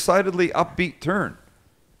taking a decidedly upbeat turn.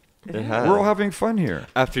 It has. We're all having fun here.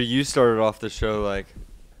 After you started off the show like,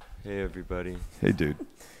 "Hey everybody, Hey, dude.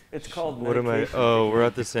 It's called what am I? medication. Oh, we're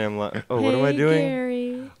at the Sam. Oh, what am I Hey, doing?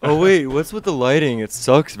 Gary. Oh wait, what's with the lighting? It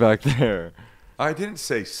sucks back there." I didn't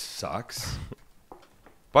say sucks.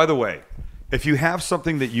 By the way, if you have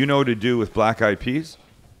something that you know to do with black-eyed peas,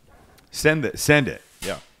 send it. Send it.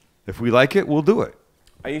 Yeah. If we like it, we'll do it.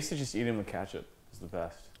 I used to just eat them with ketchup. It's the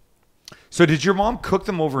best. So, did your mom cook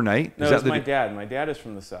them overnight? No, Is it's that my the? dad. My dad is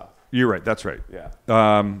from the south. You're right. That's right. Yeah.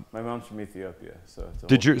 My mom's from Ethiopia, so it's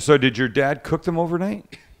a Did your dad cook them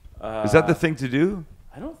overnight? Is that the thing to do?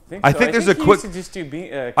 I don't think. I so. think there's a he quick- used to just do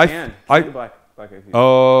I- canned black eyed peas.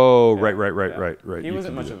 Oh, Yeah, right. yeah. He You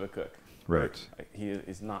wasn't can much do of a cook. Right. He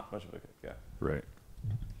is not much of a cook. Yeah. Right.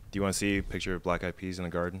 Do you want to see a picture of black-eyed peas in a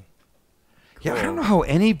garden? Yeah, I don't know how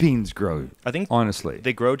any beans grow. I think honestly,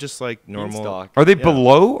 they grow just like normal. Beanstalk. are they Yeah.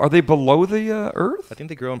 below? Are they below the earth? I think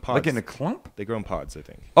they grow in pods. Like in a clump? They grow in pods, I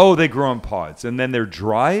think. Oh, they grow in pods, and then they're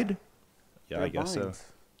dried. Yeah, They're I guess so. vines.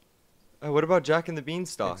 Oh, what about Jack and the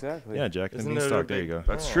Beanstalk? Exactly. Yeah, Jack and Isn't the it a Beanstalk. There you big- go.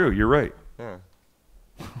 That's Oh. true. You're right. Yeah.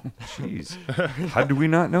 Jeez, how did we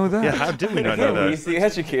not know that? Yeah, how did we not know He's that? the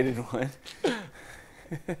educated one.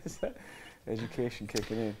 Is that education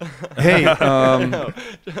kicking in? Hey, all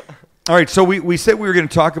right. So we said we were going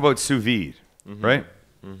to talk about sous vide, right?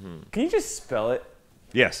 Can you just spell it?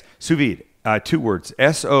 Yes, sous vide. 2 words: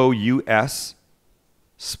 SOUS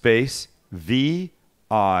space VIDE.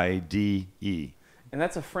 And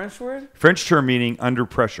that's a French word? French term meaning under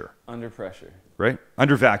pressure, Under pressure. right?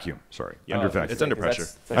 Under vacuum. Sorry, Yeah, under it's vacuum. under pressure.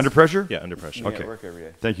 Under pressure. Yeah, under pressure. Me Okay. at work every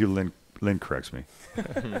day. Thank you, Lynn. Lynn corrects me.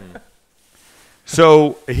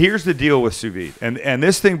 So here's the deal with sous vide, and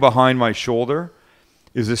this thing behind my shoulder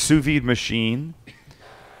is a sous vide machine,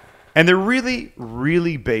 and they're really,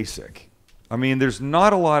 really basic. I mean, there's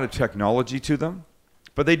not a lot of technology to them,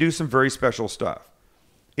 but they do some very special stuff.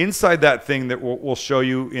 Inside that thing that we'll show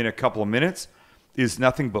you in a couple of minutes is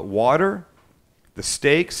nothing but water, the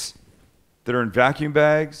steaks that are in vacuum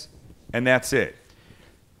bags, and that's it.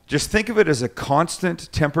 Just think of it as a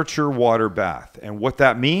constant temperature water bath. And what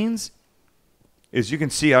that means is you can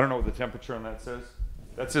see, I don't know what the temperature on that says.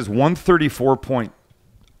 That says 134.2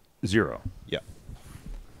 0. Yeah.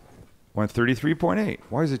 133.8.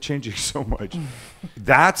 Why is it changing so much?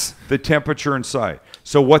 That's the temperature inside.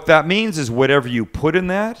 So what that means is whatever you put in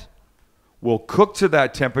that will cook to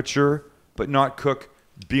that temperature, but not cook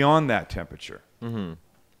beyond that temperature. And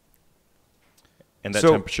that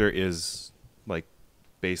So- temperature is like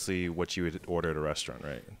basically what you would order at a restaurant,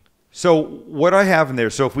 right? So what I have in there,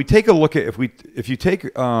 so if we take a look at, if you take,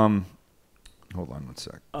 hold on one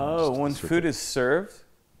sec. Oh, when Switch food it. is served,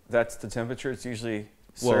 that's the temperature it's usually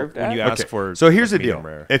Well, served when at? you ask for So here's the medium deal.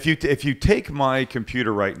 rare. If you take my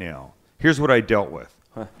computer right now, here's what I dealt with.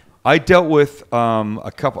 Huh. I dealt with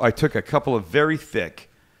I took a couple of very thick,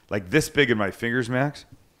 like this big in my fingers, Max.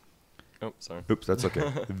 Oh, sorry. Oops, that's okay.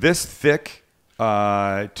 This thick,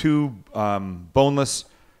 2 boneless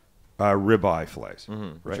ribeye fillets. Which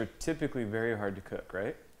Right? are typically very hard to cook,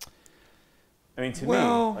 right? I mean, to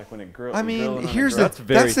Well, me, like when it grills. I mean, here's the That's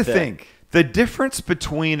very that's the thick. thing. The difference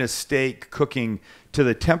between a steak cooking to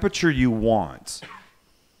the temperature you want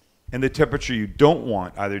and the temperature you don't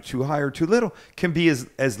want, either too high or too little, can be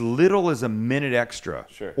as little as a minute extra,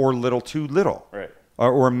 Sure. or little too little, Right.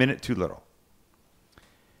 or a minute too little.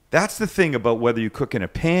 That's the thing about whether you cook in a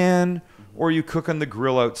pan or you cook on the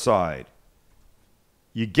grill outside.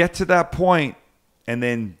 You get to that point, and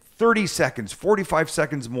then 30 seconds, 45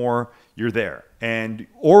 seconds more, you're there,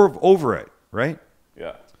 or over it, right?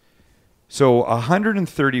 Yeah. So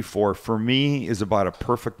 134 for me is about a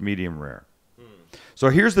perfect medium rare. So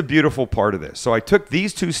here's the beautiful part of this. So I took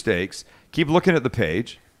these 2 steaks, keep looking at the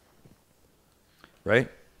page, right?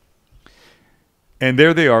 And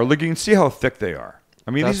there they are. Look, you can see how thick they are.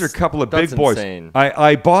 I mean, these are a That's- couple of big that's boys. insane.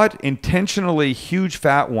 I bought intentionally huge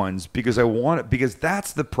fat ones because because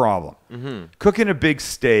that's the problem. Cooking a big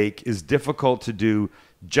steak is difficult to do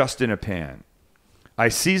just in a pan. I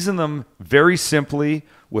season them very simply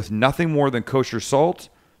with nothing more than kosher salt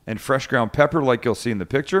and fresh ground pepper, like you'll see in the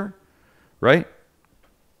picture, right?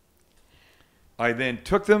 I then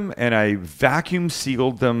took them and I vacuum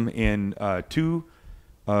sealed them in 2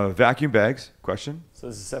 vacuum bags. Question? So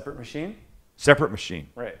this is a separate machine? Separate machine.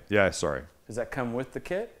 Right. Yeah, sorry. Does that come with the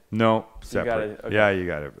kit? No, So you separate. gotta- okay. Yeah, you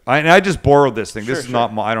got it. I just borrowed this thing. Sure, This is sure.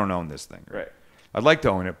 not my. I don't own this thing. Right. I'd like to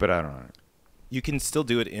own it, but I don't own it. You can still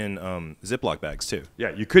do it in Ziploc bags too. Yeah,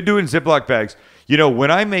 you could do it in Ziploc bags. You know,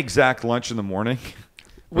 when I make Zach lunch in the morning,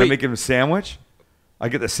 when I Wait. make him a sandwich, I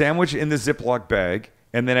get the sandwich in the Ziploc bag,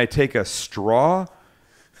 and then I take a straw,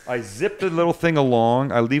 I zip the little thing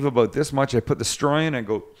along, I leave about this much, I put the straw in, and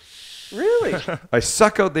go, Really? I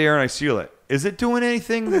suck out the air, and I seal it. Is it doing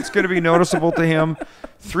anything that's going to be noticeable to him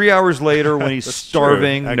 3 hours later when he's That's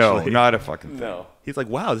starving? true, No, actually. not a fucking thing. No. He's like,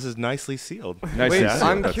 wow, this is nicely sealed. Nice Wait, and sealed.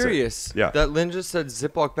 I'm That's it. curious. Yeah. That Lynn just said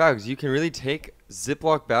Ziploc bags. You can really take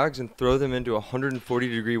Ziploc bags and throw them into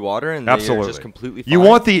 140-degree water, and Absolutely. they're just completely fine. You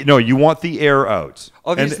want the air out.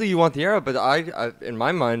 Obviously, you want the air out, but I, in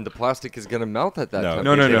my mind, the plastic is going to melt at that No.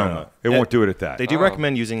 temperature. No. It won't do it at that. They do Oh.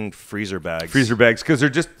 recommend using freezer bags. Freezer bags because they're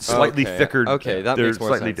just slightly Okay. thicker. Okay, that they're makes more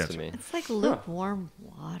slightly sense denser. to me. It's like lukewarm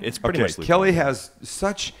water. It's pretty Okay, much lukewarm. Kelly has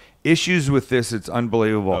such issues with this; it's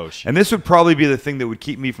unbelievable. Oh, she- and this would probably be the thing that would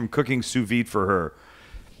keep me from cooking sous vide for her.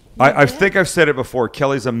 I think I've said it before.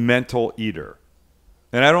 Kelly's a mental eater,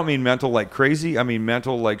 and I don't mean mental like crazy. I mean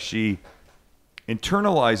mental like she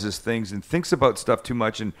internalizes things and thinks about stuff too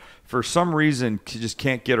much, and for some reason she just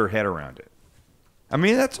can't get her head around it. I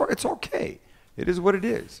mean, it's okay. It is what it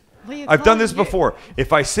is. Well, you I've call done it this your- before.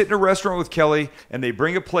 If I sit in a restaurant with Kelly and they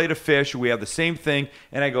bring a plate of fish, we have the same thing,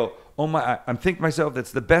 and I go, oh my, I'm thinking to myself,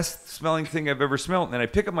 that's the best smelling thing I've ever smelled. And then I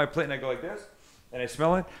pick up my plate and I go like this, and I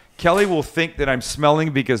smell it. Kelly will think that I'm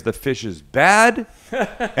smelling because the fish is bad,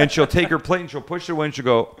 and she'll take her plate and she'll push it away and she'll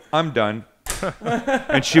go, I'm done.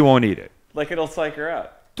 And she won't eat it. Like it'll psych her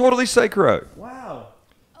out. Totally psych her out. Wow.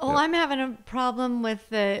 Oh, I'm having a problem with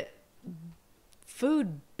the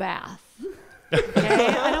food bath. Okay?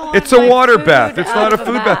 I don't want It's a my water food bath. It's not out a of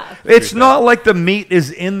food bath. It's not like the meat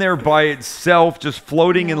is in there by itself, just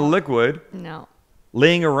floating in No. liquid, No.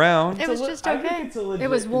 laying around. It was just I think okay. it's a It legit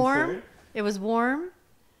was warm. concern. It was warm.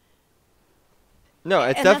 No,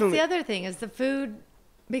 it's And definitely. that's the other thing is the food,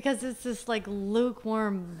 because it's this like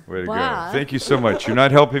lukewarm Way to bath. go. Thank you so much. You're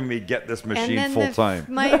not helping me get this And machine then full time.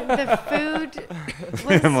 the food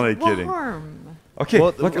was I'm only kidding. warm. Okay,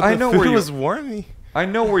 Well, look, the I know food where you was warm. I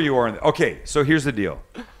know where you are. Okay, so here's the deal.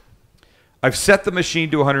 I've set the machine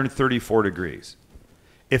to 134 degrees.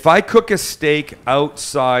 If I cook a steak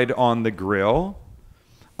outside on the grill,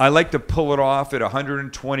 I like to pull it off at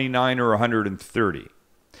 129 or 130.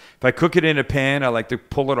 If I cook it in a pan, I like to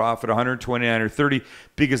pull it off at 129 or 30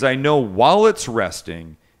 because I know while it's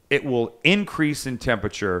resting, it will increase in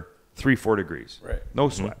temperature 3-4 degrees. Right. No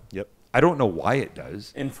sweat. Yep. I don't know why it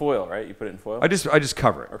does. In foil, right? You put it in foil? I just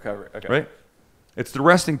cover it. Or cover it. Okay. Right? It's the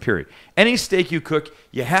resting period. Any steak you cook,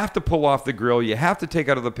 you have to pull off the grill, you have to take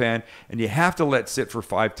out of the pan, and you have to let sit for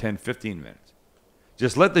 5, 10, 15 minutes.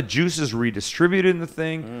 Just let the juices redistribute in the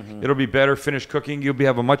thing. It'll be better. Finish cooking. You'll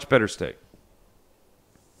have a much better steak.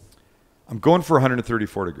 I'm going for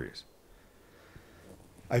 134 degrees.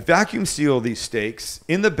 I vacuum seal these steaks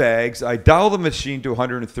in the bags. I dial the machine to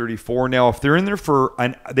 134. Now, if they're in there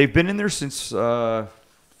they've been in there since 5,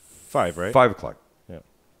 right? 5 o'clock. Yeah.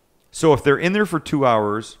 So if they're in there for 2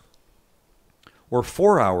 hours or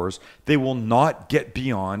 4 hours, they will not get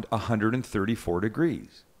beyond 134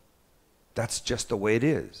 degrees. That's just the way it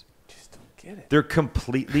is. Just don't get it. They're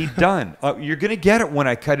completely done. You're going to get it when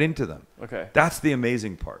I cut into them. Okay. That's the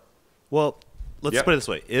amazing part. Well, let's Yep. put it this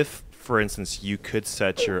way. If, for instance, you could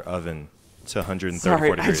set your oven to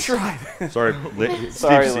 134 degrees. I tried. Sorry,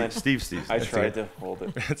 Sorry, Lynn. Steve. I tried to hold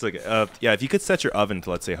it. It's okay. Yeah, if you could set your oven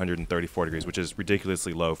to, let's say, 134 degrees, which is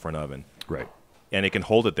ridiculously low for an oven, Right. and it can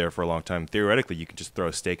hold it there for a long time, theoretically, you could just throw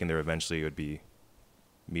a steak in there. Eventually, it would be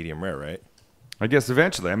medium rare, right? I guess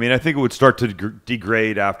eventually. I mean, I think it would start to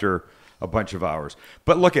degrade after a bunch of hours.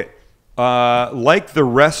 But look at, like the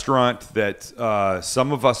restaurant that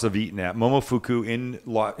some of us have eaten at, Momofuku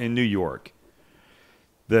in New York.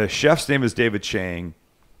 The chef's name is David Chang.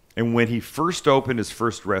 And when he first opened his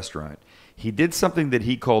first restaurant, he did something that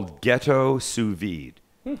he called ghetto sous vide.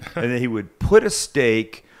 And then he would put a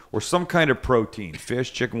steak or some kind of protein,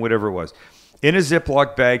 fish, chicken, whatever it was, in a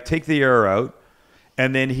Ziploc bag, take the air out,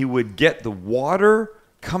 and then he would get the water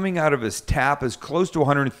coming out of his tap as close to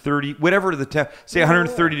 130, whatever the tap, say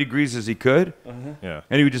 130 degrees as he could. Yeah.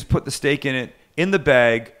 And he would just put the steak in it, in the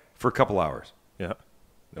bag, for a couple hours. Yeah.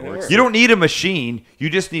 That And it works. works. You don't need a machine. You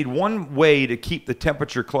just need one way to keep the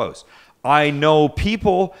temperature close. I know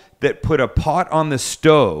people that put a pot on the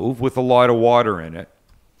stove with a lot of water in it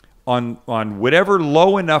on whatever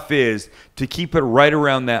low enough is to keep it right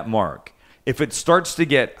around that mark. If it starts to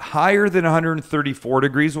get higher than 134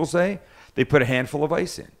 degrees, we'll say, they put a handful of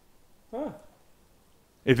ice in. Huh.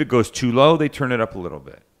 If it goes too low, they turn it up a little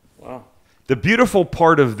bit. Wow. The beautiful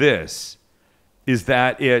part of this is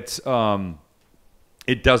that it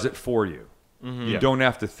does it for you. You don't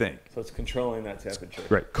have to think. So it's controlling that temperature.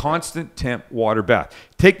 Right. Constant temp water bath.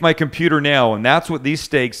 Take my computer now, and that's what these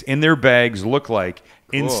steaks in their bags look like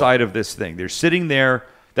inside of this thing. They're sitting there.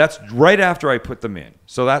 That's right after I put them in.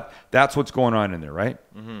 So that's what's going on in there, right?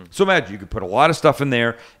 So imagine you could put a lot of stuff in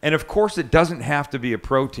there. And, of course, it doesn't have to be a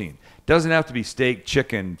protein. It doesn't have to be steak,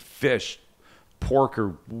 chicken, fish, pork,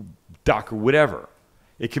 or duck, or whatever.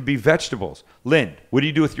 It could be vegetables. Lynn, what do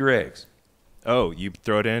you do with your eggs? Oh, you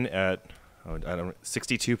throw it in at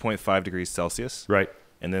 62.5 degrees Celsius. Right.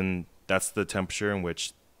 And then that's the temperature in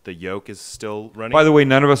which the yolk is still running. By the way,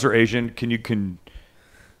 none of us are Asian. Can you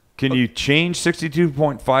change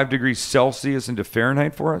 62.5 degrees Celsius into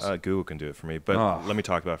Fahrenheit for us? Google can do it for me, but Oh. let me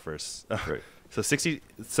talk about it first. Great.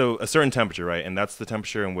 So a certain temperature, right? And that's the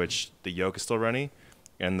temperature in which the yolk is still runny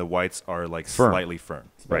and the whites are like Firm. slightly firm.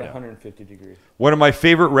 It's about Right. 150 degrees. One of my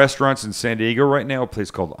favorite restaurants in San Diego right now, a place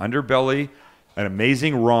called Underbelly, an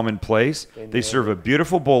amazing ramen place. They serve a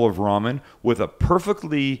beautiful bowl of ramen with a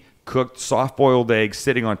perfectly cooked soft-boiled egg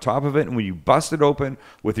sitting on top of it, and when you bust it open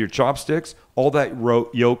with your chopsticks, all that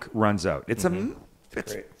yolk runs out. It's Great.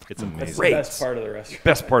 It's That's amazing. Great. the best part of the restaurant.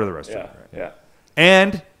 best part of the restaurant. Yeah.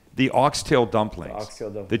 And the oxtail dumplings, The oxtail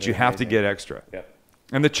dumplings that you are have to amazing. get extra. Yeah.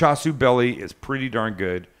 And the chasu belly is pretty darn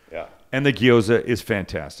good. Yeah. And the gyoza is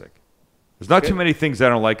fantastic. There's not too Good. many things I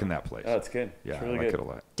don't like in that place. Oh, it's good. Yeah, It's really I like good. it a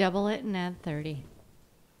lot. Double it and add 30.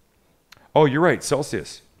 Oh, you're right,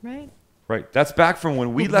 Celsius. Right? Right. That's back from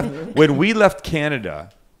when we left. When we left Canada,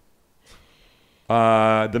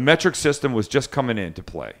 the metric system was just coming into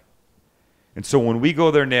play, and so when we go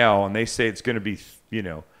there now and they say it's going to be,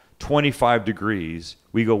 25 degrees,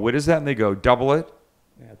 we go, what is that? And they go, double it,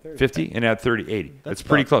 Yeah, 30. 50, and add 30, 80. That's That's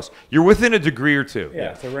pretty about- close. You're within a degree or two.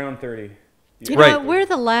 Yeah, it's around 30. You Right. know, we're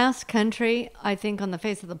the last country, I think, on the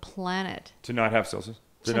face of the planet To not have Celsius.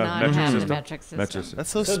 to not have the metric system. Metric system. That's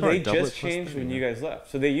so, So smart. they Double just it plus changed 30, when yeah. you guys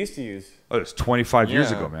left. So they used to use. Oh, it's 25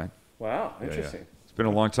 years Yeah. ago, man. Wow, Yeah, yeah. interesting. It's been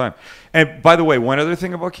a long time. And by the way, one other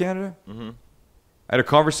thing about Canada. I had a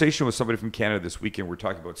conversation with somebody from Canada this weekend. We're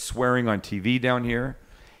talking about swearing on TV down here.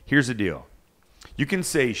 Here's the deal. You can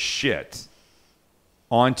say shit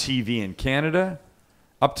on TV in Canada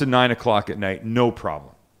up to 9 o'clock at night, no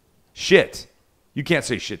problem. Shit. You can't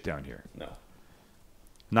say shit down here. No.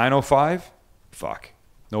 9:05? Fuck.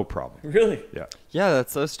 No problem. Really? Yeah. Yeah,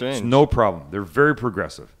 that's so It's strange. no problem. They're very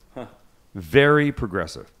progressive. Huh. Very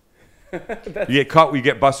progressive. You get caught, you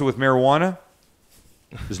get busted with marijuana.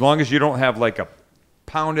 As long as you don't have like a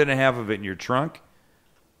pound and a half of it in your trunk,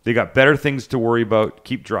 they got better things to worry about.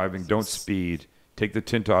 Keep driving. Don't speed. Take the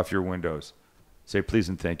tint off your windows. Say please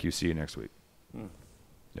and thank you. See you next week.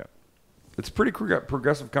 Yeah. It's a pretty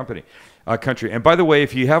progressive country. And by the way,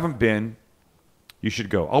 if you haven't been, you should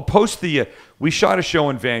go. I'll post the. We shot a show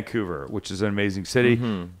in Vancouver, which is an amazing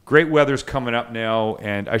city. Great weather's coming up now,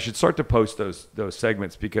 and I should start to post those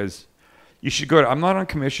segments because you should go. I'm not on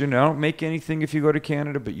commission. I don't make anything if you go to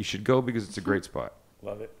Canada, but you should go because it's a great spot.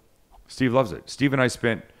 Love it. Steve loves it. Steve and I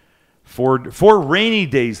spent four rainy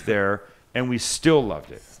days there, and we still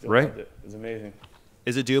loved it. Right? Loved it. It was amazing.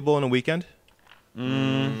 Is it doable in a weekend?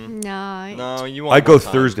 No. No, you want I go more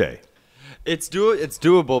time. Thursday. It's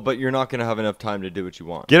doable, but you're not going to have enough time to do what you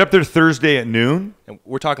want. Get up there Thursday at noon. And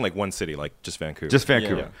we're talking like one city, like just Vancouver. Just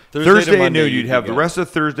Vancouver. Yeah. Thursday, Thursday to at Monday, noon, you'd you'd have be the good. rest of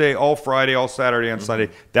Thursday, all Friday, all Saturday, and Sunday.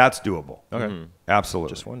 That's doable. Okay. Absolutely.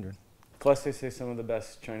 Just wondering. Plus, they say some of the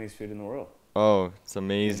best Chinese food in the world. Oh, it's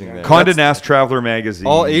amazing there. Condé Nast Traveler Magazine.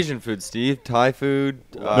 All Asian food, Steve. Thai food.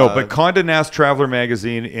 No, but Condé Nast Traveler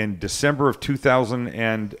Magazine in December of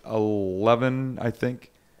 2011, I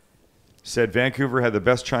think, said Vancouver had the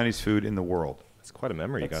best Chinese food in the world. It's quite a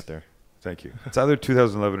memory you got there. Thank you. It's either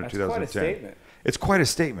 2011 or That's 2010. quite a statement. It's quite a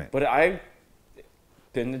statement. But I've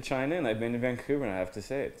been to China and I've been to Vancouver, and I have to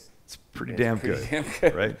say it's Pretty it's damn pretty good. damn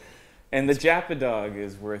good. Right? And the Japa Dog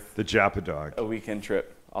is worth The Japa Dog. a weekend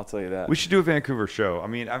trip. I'll tell you that. We should do a Vancouver show. I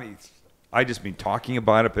mean, I just been talking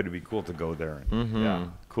about it, but it'd be cool to go there. And, Yeah,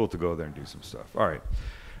 cool to go there and do some stuff. All right.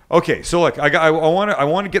 Okay, so look, I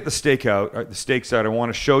want to get the steaks out. I want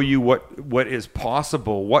to show you what is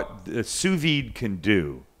possible, what the sous vide can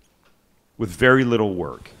do with very little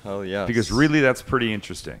work. Oh, yes. Because really, that's pretty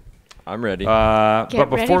interesting. I'm ready. Get but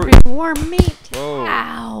before, ready for warm meat. Whoa.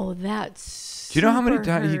 Ow, that's. do you know how many super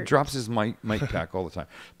times he hurt. drops his mic pack all the time?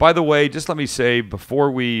 By the way, just let me say before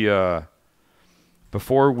we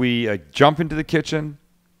jump into the kitchen,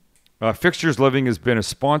 Fixtures Living has been a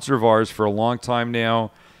sponsor of ours for a long time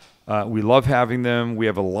now. We love having them. We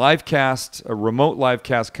have a live cast, a remote live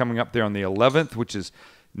cast coming up there on the 11th, which is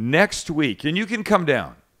next week, and you can come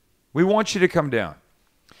down. We want you to come down.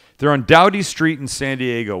 They're on Dowdy Street in San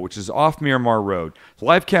Diego, which is off Miramar Road. The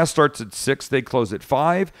live cast starts at 6. They close at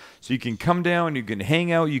 5. So you can come down, you can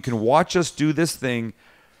hang out, you can watch us do this thing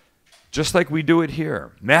just like we do it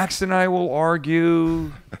here. Max and I will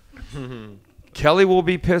argue. Kelly will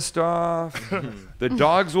be pissed off. The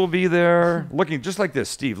dogs will be there. Looking just like this.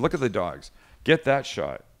 Steve, look at the dogs. Get that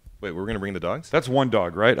shot. Wait, we're going to bring the dogs? That's one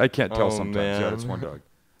dog, right? I can't tell Oh, sometimes. man. Yeah, that's one dog.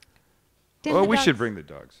 Did Well, the we should dogs- bring the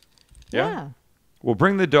dogs. Yeah. We'll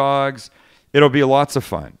bring the dogs. It'll be lots of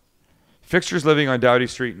fun. Fixtures Living on Dowdy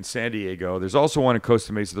Street in San Diego. There's also one in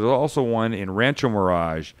Costa Mesa. There's also one in Rancho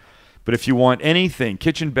Mirage. But if you want anything,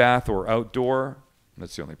 kitchen, bath, or outdoor,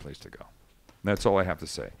 that's the only place to go. That's all I have to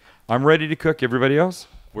say. I'm ready to cook. Everybody else?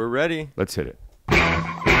 We're ready. Let's hit it.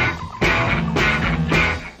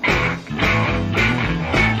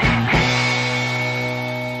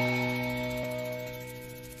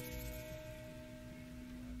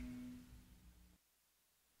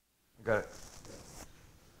 Got it.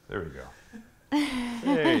 There we go.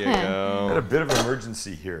 There you go. Had a bit of an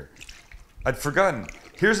emergency here. I'd forgotten.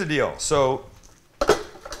 Here's the deal. So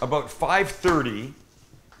about 5:30,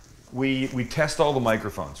 we test all the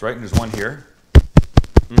microphones, right? And there's one here.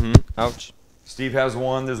 Ouch. Steve has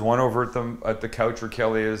one. There's one over at the couch where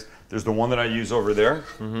Kelly is. There's the one that I use over there.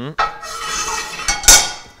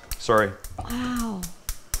 Sorry. Wow.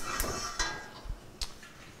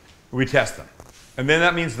 We test them. And then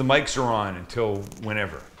that means the mics are on until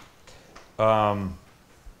whenever. I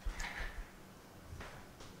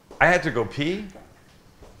had to go pee.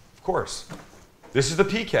 Of course. This is the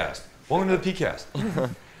P-cast. Welcome to the P-cast.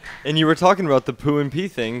 And you were talking about the poo and pee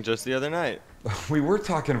thing just the other night. We were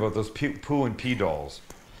talking about those poo and pee dolls.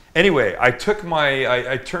 Anyway, I turned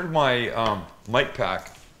my mic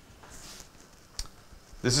pack.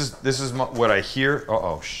 This is what I hear.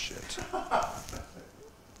 Oh shit.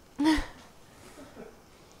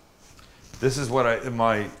 This is what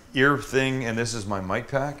my ear thing, and this is my mic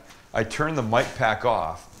pack. I turned the mic pack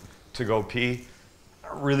off to go pee. I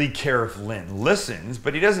don't really care if Lynn listens,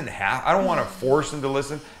 but he doesn't have. I don't want to force him to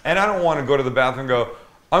listen, and I don't want to go to the bathroom and go,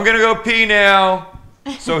 I'm gonna go pee now.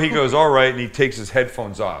 So he goes, all right, and he takes his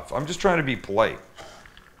headphones off. I'm just trying to be polite.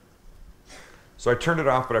 So I turned it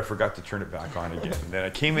off, but I forgot to turn it back on again. And then I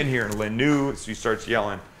came in here, and Lynn knew, so he starts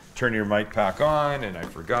yelling, turn your mic pack on, and I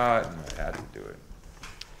forgot, and I had to do it.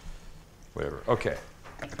 Whatever. Okay.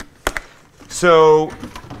 So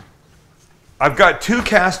I've got 2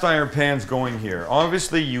 cast iron pans going here.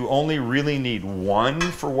 Obviously, you only really need 1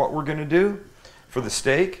 for what we're going to do for the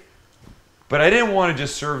steak. But I didn't want to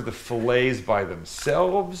just serve the fillets by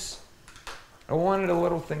themselves. I wanted a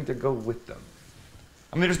little thing to go with them.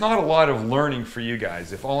 I mean, there's not a lot of learning for you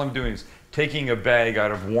guys if all I'm doing is taking a bag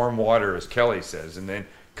out of warm water, as Kelly says, and then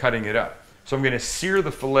cutting it up. So I'm going to sear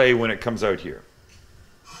the fillet when it comes out here.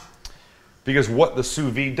 Because what the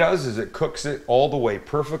sous vide does is it cooks it all the way,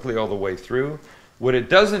 perfectly all the way through. What it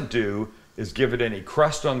doesn't do is give it any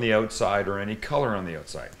crust on the outside or any color on the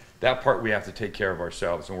outside. That part we have to take care of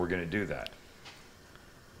ourselves, and we're going to do that.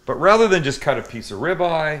 But rather than just cut a piece of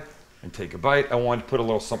ribeye and take a bite, I wanted to put a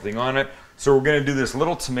little something on it. So we're going to do this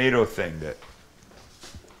little tomato thing that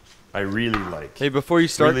I really like. Hey, before you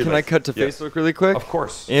start, Really can like- I cut to yes. Facebook really quick? Of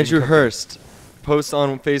course. Andrew You can cut- Hurst posts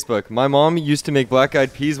on Facebook, my mom used to make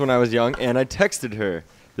black-eyed peas when I was young, and I texted her.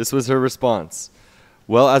 This was her response.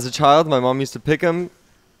 Well, as a child, my mom used to pick them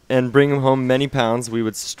and bring them home many pounds. We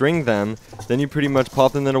would string them. Then you pretty much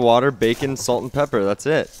pop them into water, bacon, salt, and pepper. That's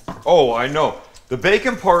it. Oh, I know. The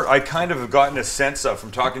bacon part I kind of have gotten a sense of from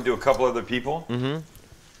talking to a couple other people. Mm-hmm.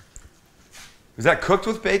 Is that cooked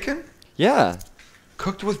with bacon? Yeah.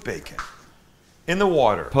 Cooked with bacon. In the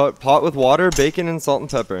water. Pot with water, bacon, and salt and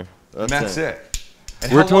pepper. And that's it.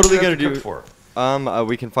 And We're how long totally do you have gonna to do- cook for?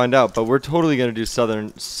 We can find out, but we're totally gonna do Southern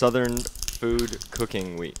Food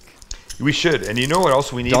Cooking Week. We should. And you know what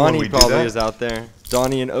else we need when Donnie we do probably that? is out there.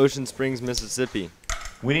 Donnie in Ocean Springs, Mississippi.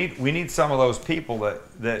 We need some of those people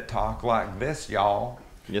that talk like this, y'all.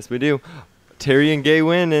 Yes, we do. Terry and Gay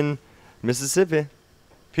win in Mississippi.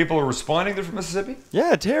 People are responding. They're from Mississippi.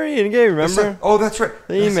 Yeah, Terry and Gay. Remember? Oh, that's right.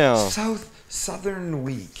 The email. Southern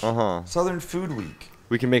Week. Uh-huh. Southern Food Week.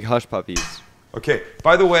 We can make hush puppies. Okay.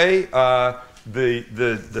 By the way,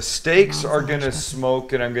 the steaks are gonna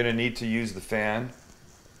smoke, and I'm gonna need to use the fan.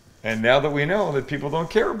 And now that we know that people don't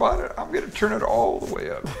care about it, I'm gonna turn it all the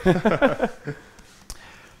way up.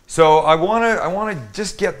 So I wanna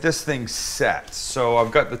just get this thing set. So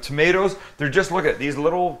I've got the tomatoes. They're just, look at these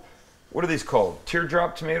little, what are these called?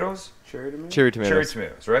 Teardrop tomatoes? Cherry tomato? Cherry tomatoes. Cherry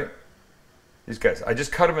tomatoes, right? These guys. I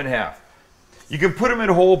just cut them in half. You can put them in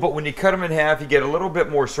whole, but when you cut them in half, you get a little bit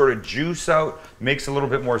more sort of juice out, makes a little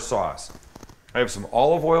bit more sauce. I have some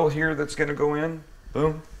olive oil here that's going to go in.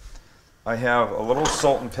 Boom. I have a little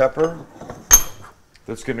salt and pepper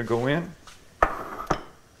that's going to go in.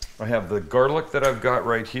 I have the garlic that I've got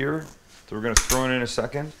right here that we're going to throw in a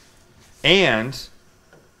second. And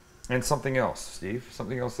something else, Steve.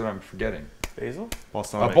 Something else that I'm forgetting. Basil?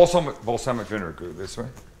 Balsamic vinegar. This way.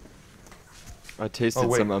 I tasted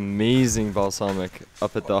wait. some amazing balsamic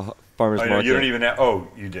up at the farmer's I know, market. you don't even have, oh,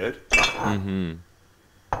 you did? Mm-hmm.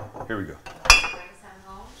 Here we go.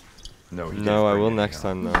 No, you No, didn't I bring will any next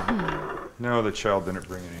home. time though. No, the child didn't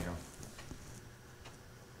bring any home.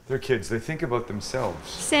 They're kids. They think about themselves.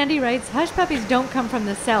 Sandy writes, hush puppies don't come from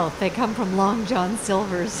the south. They come from Long John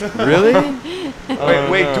Silver's. Really?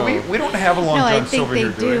 Wait, do we don't have a Long No, John I think Silver they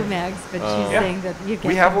here, do, we? Max, but she's Yeah. saying that you get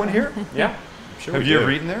We have them one from- here? Yeah. I'm sure Have we you do.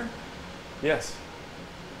 ever eaten there? Yes.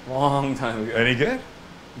 Long time ago. Any good?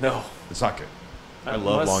 No. It's not good. I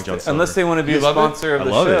love Long John Silver. Unless they want to be You a love it? sponsor of I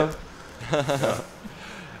the love show. it.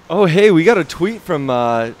 Oh, hey, we got a tweet from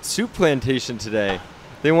Soup Plantation today.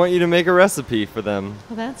 They want you to make a recipe for them.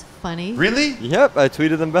 Well, that's funny. Really? Yep, I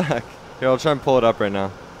tweeted them back. Here, I'll try and pull it up right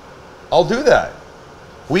now. I'll do that.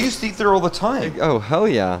 We used to eat there all the time Oh, hell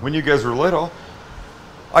yeah. when you guys were little.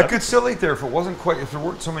 I could still eat there if there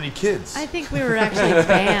weren't so many kids. I think we were actually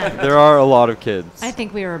banned. There are a lot of kids. I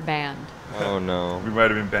think we were banned. Oh, no. We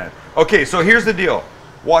might have been banned. Okay, so here's the deal.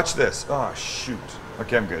 Watch this. Oh, shoot.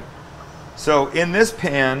 Okay, I'm good. So in this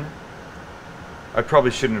pan, I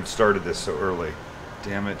probably shouldn't have started this so early.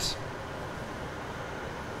 Damn it.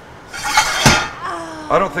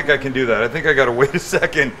 I don't think I can do that. I think I gotta wait a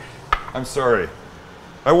second. I'm sorry.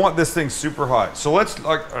 I want this thing super hot. So all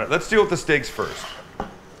right, let's deal with the steaks first.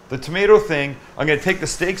 The tomato thing, I'm gonna take the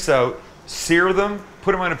steaks out, sear them,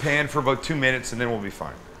 put them on a pan for about 2 minutes, and then we'll be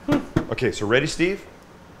fine. Okay, so ready, Steve?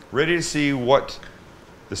 Ready to see what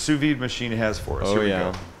the sous vide machine has for us. Oh, Here we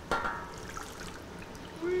yeah. go.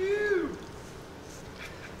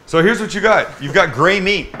 So here's what you got. You've got gray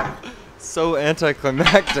meat. So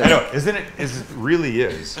anticlimactic. I know, isn't it? It really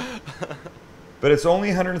is. But it's only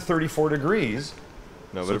 134 degrees.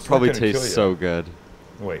 No, So but it's it not probably gonna kill tastes you. so good.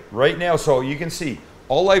 Wait, right now, so you can see,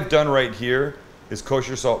 all I've done right here is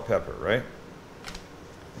kosher salt, pepper, right?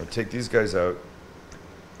 I'll take these guys out.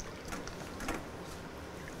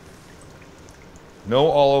 No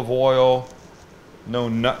olive oil, no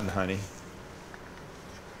nuttin, honey.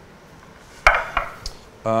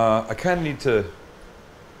 I kind of need to,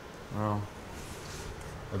 well,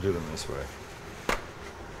 I'll do them this way.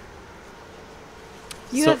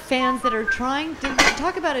 You So- have fans that are trying to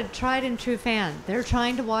talk about a tried and true fan. They're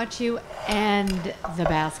trying to watch you end the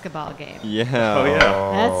basketball game. Yeah. Oh, yeah.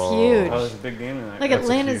 That's huge. Oh, there's a big game tonight. Look at That's a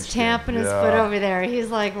Lynn is huge game. tamping his Yeah. foot over there. He's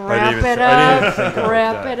like, I wrap didn't it even- I didn't even think up, about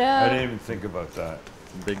wrap that. it I up. didn't even think about that.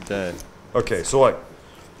 Big day. Okay, so like,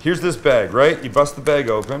 here's this bag, right? You bust the bag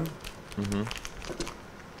open.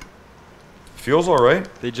 Feels all right.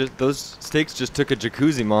 Those steaks just took a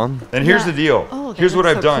jacuzzi, Mom. And here's Yeah. the deal. Oh, they here's what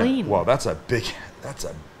look I've so done. clean. Wow, that's a big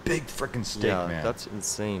freaking steak, Yeah, man. that's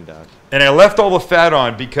insane, Dad. And I left all the fat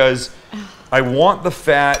on because I want the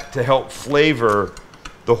fat to help flavor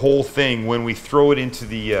the whole thing when we throw it into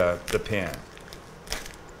the pan.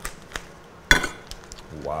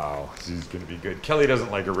 Wow, this is gonna be good. Kelly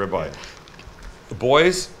doesn't like a ribeye.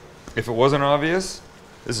 Boys, if it wasn't obvious,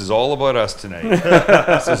 this is all about us tonight.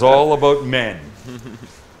 This is all about men.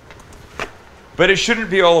 But it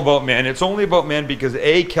shouldn't be all about men. It's only about men because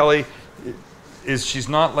Kelly she's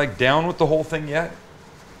not like down with the whole thing yet,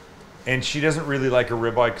 and she doesn't really like a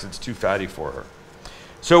ribeye because it's too fatty for her.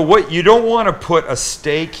 So what you don't want to put a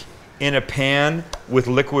steak in a pan with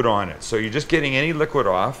liquid on it. So you're just getting any liquid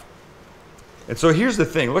off. And so here's the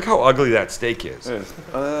thing. Look how ugly that steak is.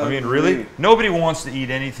 I mean, really? Nobody wants to eat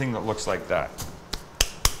anything that looks like that.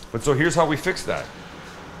 But so here's how we fix that.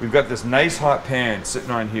 We've got this nice hot pan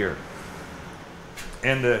sitting on here.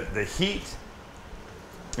 And the heat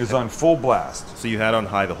is on full blast. So you had on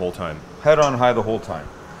high the whole time. Head on high the whole time.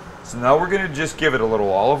 So now we're going to just give it a little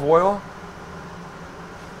olive oil.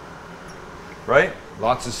 Right?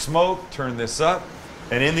 Lots of smoke. Turn this up.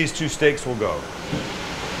 And in these two steaks will go.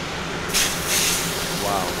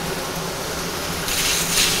 Wow.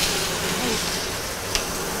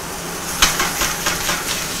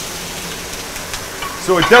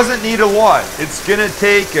 So it doesn't need a lot. It's going to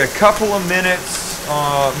take a couple of minutes,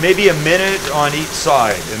 maybe a minute on each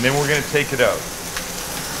side, and then we're going to take it out.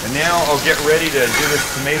 And now I'll get ready to do this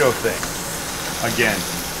tomato thing again.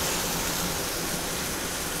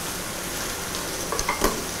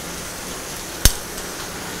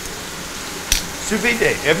 Sous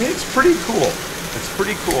vide. I mean, it's pretty cool. It's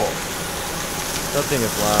pretty cool. That thing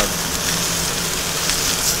is loud.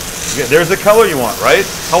 Okay, there's the color you want, right?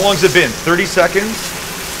 How long's it been? 30 seconds?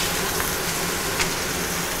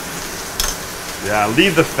 Yeah,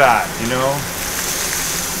 leave the fat, you know?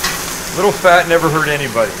 Little fat never hurt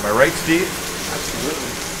anybody. Am I right, Steve? Absolutely.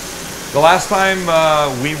 The last time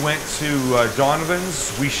we went to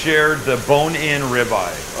Donovan's, we shared the bone-in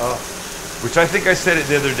ribeye, which I think I said it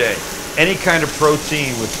the other day. Any kind of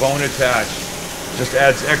protein with bone attached just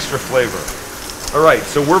adds extra flavor. All right,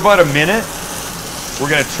 so we're about a minute. We're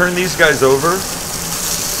going to turn these guys over.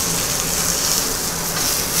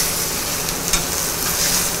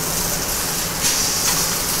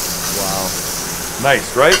 Wow.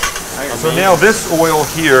 Nice, right? So now this oil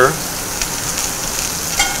here,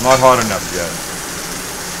 not hot enough yet.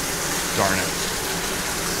 Darn it.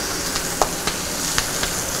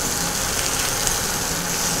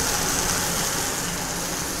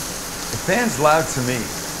 The fan's loud to me.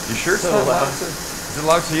 You sure it's So not loud? loud. Is it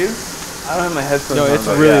loud to you? I don't have my headphones No, on, it's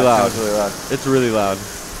but really yeah, loud. It sounds really loud. It's really loud.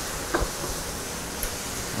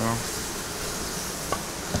 Well,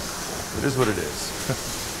 it is what it is.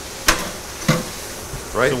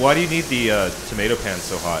 Right? So why do you need the tomato pan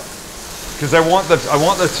so hot? Because I want the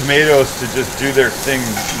tomatoes to just do their thing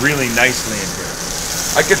really nicely in here.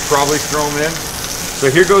 I could probably throw them in.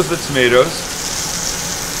 So here goes the tomatoes.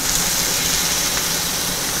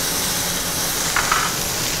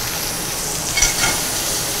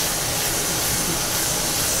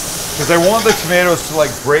 Because I want the tomatoes to like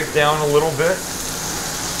break down a little bit.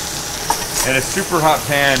 And a super hot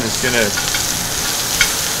pan is gonna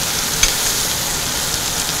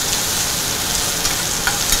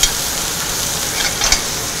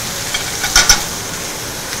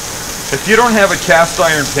If you don't have a cast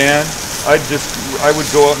iron pan, I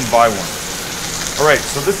would go out and buy one. All right,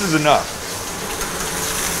 so this is enough.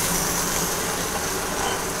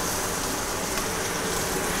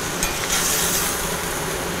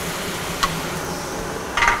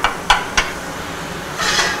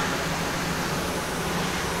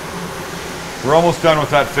 We're almost done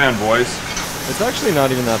with that fan, boys. It's actually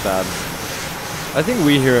not even that bad. I think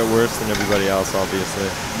we hear it worse than everybody else, obviously.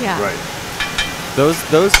 Yeah. Right. Those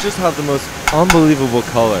just have the most unbelievable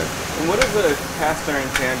color. And what does a cast iron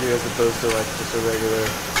pan do as opposed to like just a regular?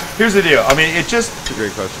 Here's the deal. I mean, it just It's a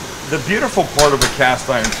great question. the beautiful part of a cast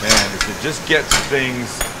iron pan is it just gets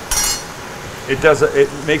things. It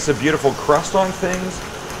makes a beautiful crust on things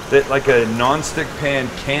that like a non-stick pan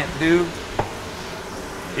can't do.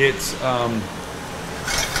 It's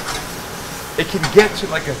it can get to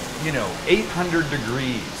like 800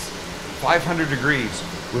 degrees, 500 degrees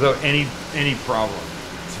without any problem.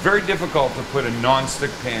 It's very difficult to put a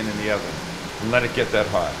non-stick pan in the oven and let it get that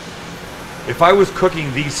hot. If I was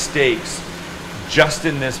cooking these steaks just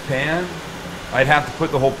in this pan, I'd have to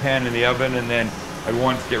put the whole pan in the oven, and then I'd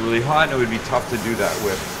want it to get really hot, and it would be tough to do that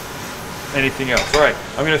with anything else. All right,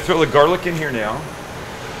 I'm going to throw the garlic in here now.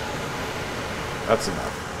 That's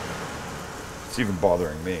enough. It's even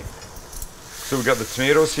bothering me. So we've got the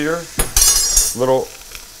tomatoes here, little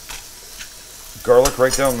garlic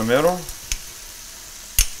right down the middle.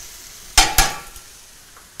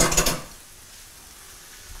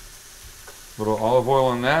 Little olive oil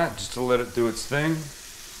on that, just to let it do its thing.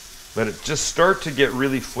 Let it just start to get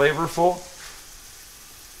really flavorful.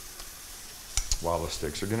 Wow, the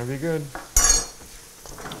steaks are going to be good.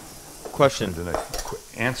 Question.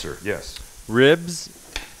 Answer, yes. Ribs,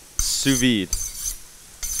 sous vide.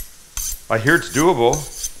 I hear it's doable.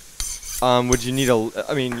 Would you need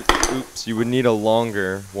you would need a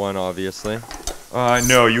longer one, obviously.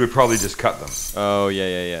 No, you would probably just cut them. Oh,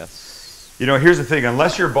 yeah. You know, here's the thing.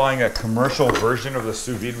 Unless you're buying a commercial version of the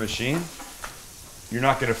sous vide machine, you're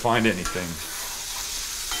not going to find anything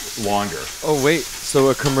longer. Oh, wait. So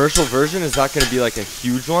a commercial version, is that going to be like a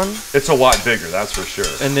huge one? It's a lot bigger, that's for sure.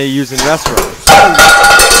 And they use in restaurants.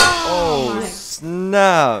 Oh,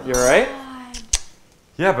 snap. You alright?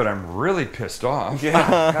 Yeah, but I'm really pissed off.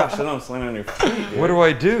 Yeah. Gosh, I don't slam on your feet, dude. What do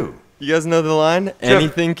I do? You guys know the line?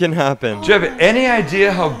 Anything can happen. Do you have any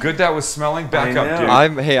idea how good that was smelling? Back up, dude.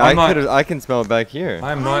 I can smell it back here.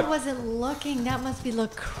 I wasn't looking. That must be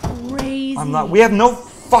look crazy. I'm not. We have no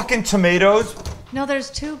fucking tomatoes. No, there's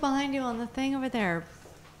two behind you on the thing over there.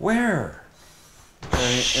 Where?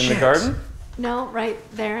 In the garden? No, right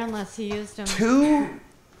there, unless you used them. Two?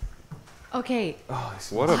 Okay. Oh,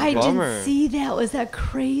 What a I bummer. didn't see that. Was that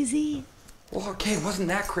crazy? Well, okay, it wasn't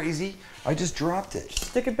that crazy. I just dropped it.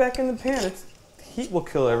 Stick it back in the pan. Heat will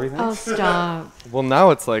kill everything. Oh, stop. Well,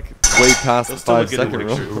 now it's like way past the 5 second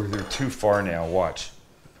rule. They're too far now. Watch.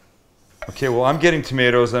 Okay, well, I'm getting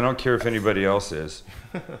tomatoes. I don't care if anybody else is.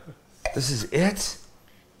 This is it?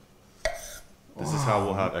 This is how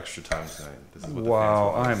we'll have extra time tonight. This is what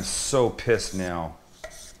Wow, the fans I'm so pissed now.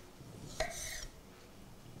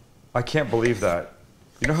 I can't believe that.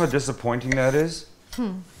 You know how disappointing that is?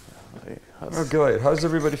 Oh, good. How does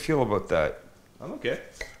everybody feel about that? I'm okay.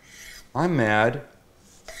 I'm mad.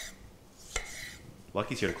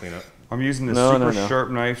 Lucky's here to clean up. I'm using this No, super no. sharp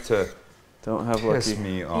knife to Don't have piss Lucky.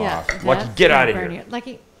 me Yeah. off. Lucky, that's get gonna out of burn here. you.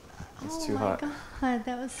 Lucky. It's Oh too my hot. God,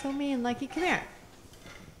 that was so mean. Lucky, come here.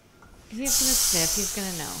 He's gonna sniff. He's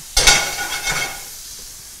gonna know.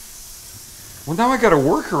 Well, now I got to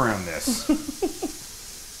work around this.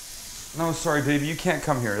 No, sorry, baby. You can't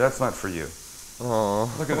come here. That's not for you. Aw.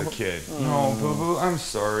 Look at the kid. No, boo-boo. I'm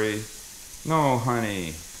sorry. No,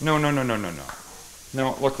 honey. No.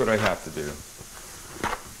 No, look what I have to do.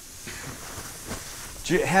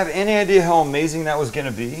 Do you have any idea how amazing that was going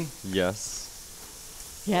to be? Yes.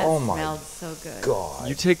 Yeah, Oh it my smelled so good. God.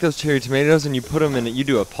 You take those cherry tomatoes and you put them in it. You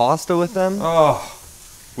do a pasta with them. Oh.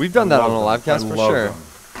 We've done that on a love live them. cast I for love sure. them.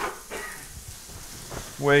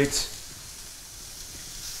 Wait.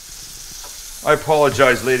 I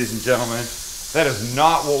apologize, ladies and gentlemen. That is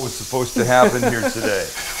not what was supposed to happen here today.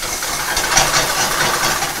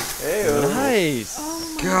 Nice.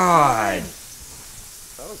 Oh my God.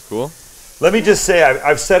 That was cool. Let me just say,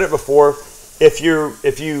 I've said it before. If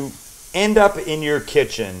you end up in your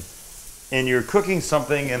kitchen and you're cooking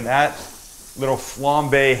something and that little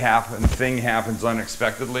flambe thing happens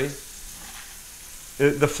unexpectedly,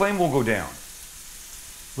 the flame will go down.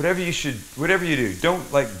 Whatever you do, don't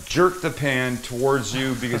like jerk the pan towards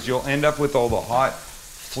you because you'll end up with all the hot,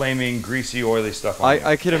 flaming, greasy, oily stuff on you.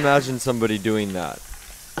 I could imagine somebody doing that.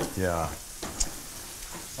 Yeah.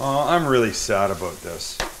 I'm really sad about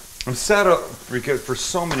this. I'm sad because for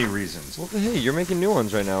so many reasons. Well, hey, you're making new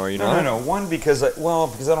ones right now, are you No, not? no. One, because I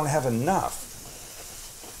don't have enough.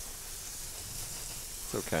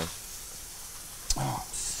 It's okay. Oh,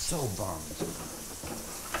 I'm so bummed.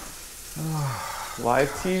 Live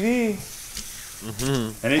TV.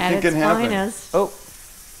 At Anything its can happen. finest. Oh,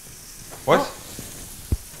 What?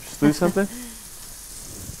 just lose something?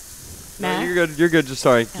 No, Matt? you're good. You're good. Just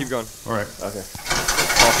sorry. Keep going. All right. Okay.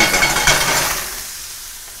 Coffee now.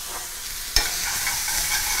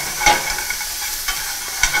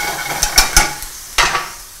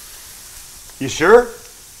 You sure?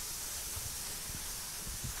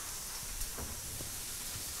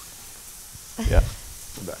 Yeah.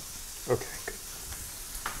 I'm back. Okay, good.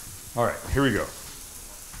 All right, here we go.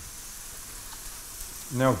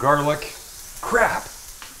 Now garlic. Crap.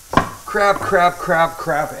 Crap, crap, crap,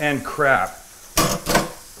 crap, and crap.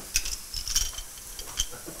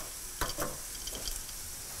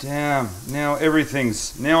 Damn, now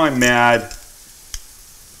I'm mad.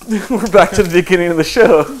 We're back to the beginning of the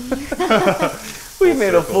show. We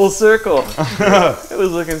made a full circle. It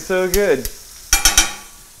was looking so good.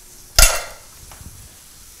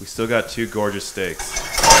 We still got 2 gorgeous steaks.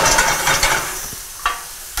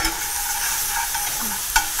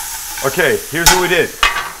 Okay, here's what we did.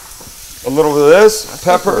 A little bit of this,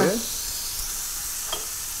 pepper,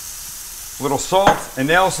 little salt, and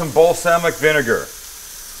now some balsamic vinegar.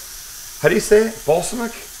 How do you say it?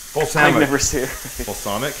 Balsamic? Balsamic. I never say it.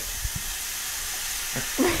 Balsamic.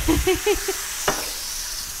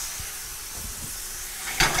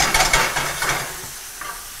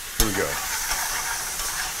 Here we go.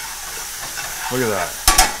 Look at that.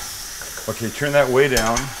 Okay, turn that way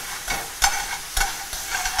down.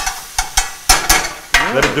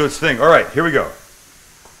 Let it do its thing. All right, here we go.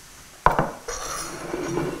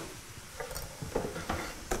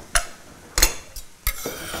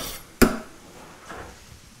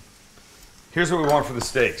 Here's what we want for the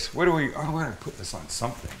steaks. What do we? Oh, I gotta put this on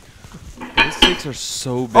something. These steaks are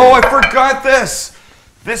so big. Oh, I forgot this.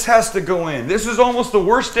 This has to go in. This is almost the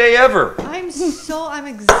worst day ever. I'm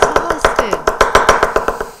exhausted.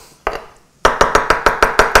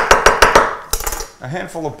 A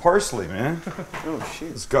handful of parsley, man. Oh,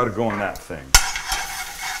 shoot. It's got to go in that thing.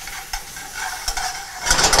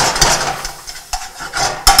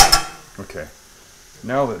 Okay.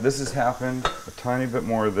 Now that this has happened, a tiny bit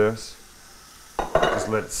more of this. Just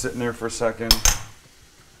let it sit in there for a second.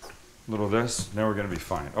 A little of this. Now we're going to be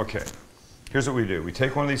fine. Okay. Here's what we do. We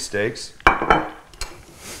take one of these steaks.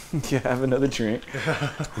 Yeah, have another drink.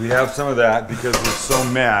 We have some of that because we're so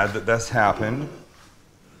mad that that's happened.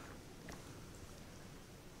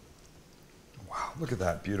 Wow, look at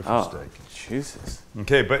that beautiful steak. Jesus.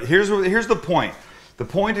 Okay, but here's the point. The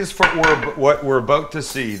point is for what we're about to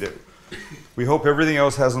see, that we hope everything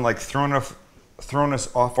else hasn't like thrown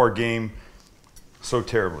us off our game so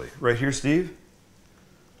terribly. Right here, Steve?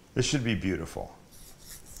 This should be beautiful.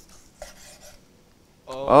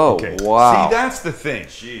 Oh, Okay. wow. See, that's the thing.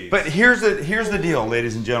 Jeez. But here's the deal,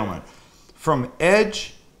 ladies and gentlemen. From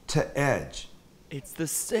edge to edge, It's the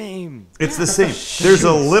same. it's the same. There's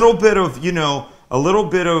a little bit of,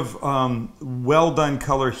 well done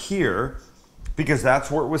color here because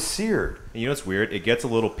that's where it was seared. And you know what's weird? It gets a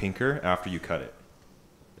little pinker after you cut it.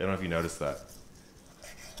 I don't know if you noticed that.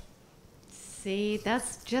 See,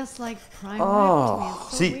 that's just like prime Oh. rib to me.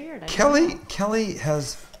 It's so See, weird. I don't know. Kelly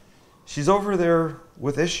she's over there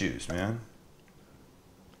with issues, man.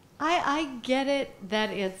 I get it that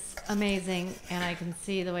it's amazing and I can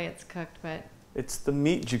see the way it's cooked, but It's the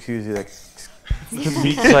meat jacuzzi that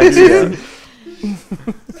Meat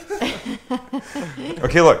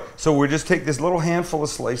Okay, look. So we just take this little handful of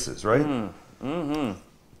slices, right? Mm-hmm.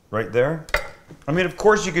 Right there. I mean, of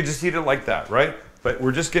course you could just eat it like that, right? But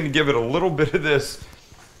we're just going to give it a little bit of this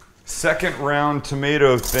second round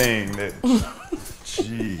tomato thing that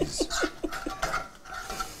jeez.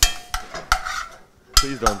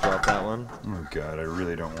 Please don't drop that one. Oh god, I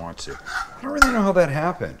really don't want to. I don't really know how that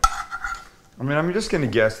happened. I mean, I'm just going to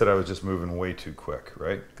guess that I was just moving way too quick,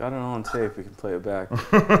 right? got it on tape. We can play it back.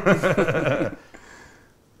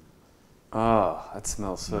 Oh, that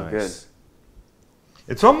smells so good.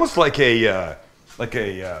 It's almost like a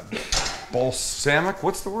balsamic.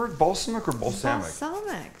 What's the word? Balsamic or balsamic?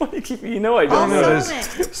 balsamic. You know I don't know this.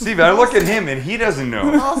 Balsamic. Steve, I look at him and he doesn't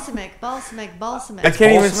know. Balsamic. Balsamic. I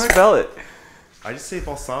can't even balsamic? spell it. I just say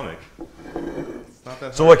balsamic. It's not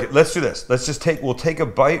that So hard. look, let's do this. We'll take a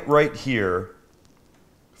bite right here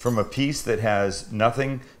from a piece that has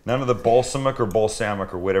none of the balsamic or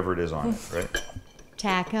balsamic or whatever it is on it, right?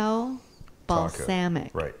 Taco. Balsamic.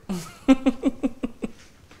 Right.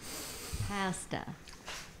 Pasta.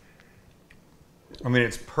 I mean,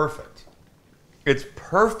 it's perfect. It's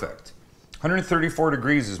perfect. 134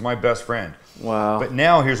 degrees is my best friend. Wow. But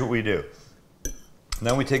now here's what we do.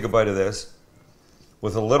 Now we take a bite of this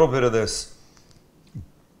with a little bit of this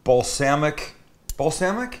balsamic.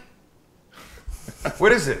 Balsamic?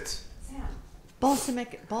 What is it?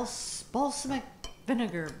 Balsamic. Balsamic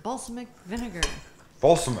vinegar. Balsamic vinegar.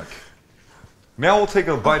 Balsamic. Now we'll take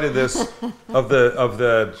a bite of this, of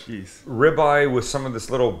the ribeye with some of this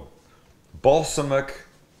little balsamic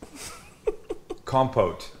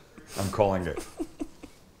compote, I'm calling it.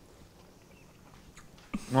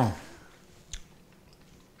 Oh.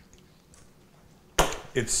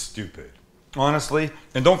 It's stupid. Honestly.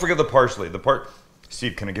 And don't forget the parsley.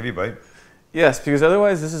 Steve, can I give you a bite? Yes, because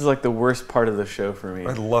otherwise this is like the worst part of the show for me.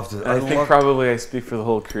 I'd love to. I think probably I speak for the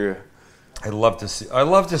whole crew. I love to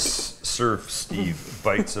serve Steve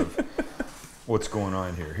bites of what's going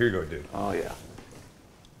on here. Here you go, dude. Oh yeah.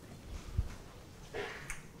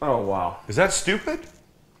 Oh wow. Is that stupid?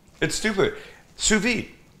 It's stupid. Sous vide.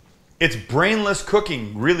 It's brainless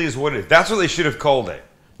cooking, really is what it is. That's what they should have called it.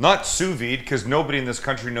 Not sous vide, because nobody in this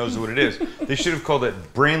country knows what it is. They should have called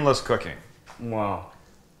it brainless cooking. Wow.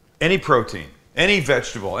 Any protein, any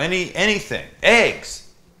vegetable, anything. Eggs.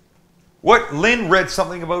 What? Lynn read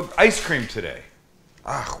something about ice cream today.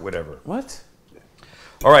 Ah, whatever. What?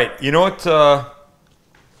 All right, you know what?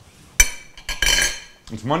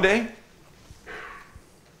 It's Monday.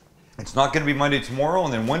 It's not going to be Monday tomorrow,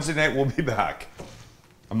 and then Wednesday night we'll be back.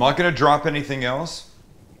 I'm not going to drop anything else.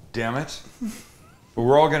 Damn it. But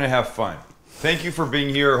we're all going to have fun. Thank you for being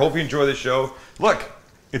here. Hope you enjoy the show. Look,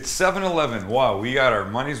 it's 7-Eleven. Wow, we got our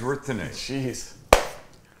money's worth tonight. Jeez.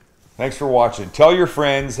 Thanks for watching. Tell your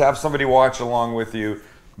friends. Have somebody watch along with you.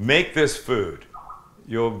 Make this food.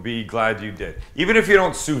 You'll be glad you did. Even if you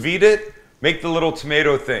don't sous vide it, make the little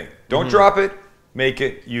tomato thing. Don't drop it. Make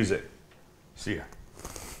it. Use it. See ya.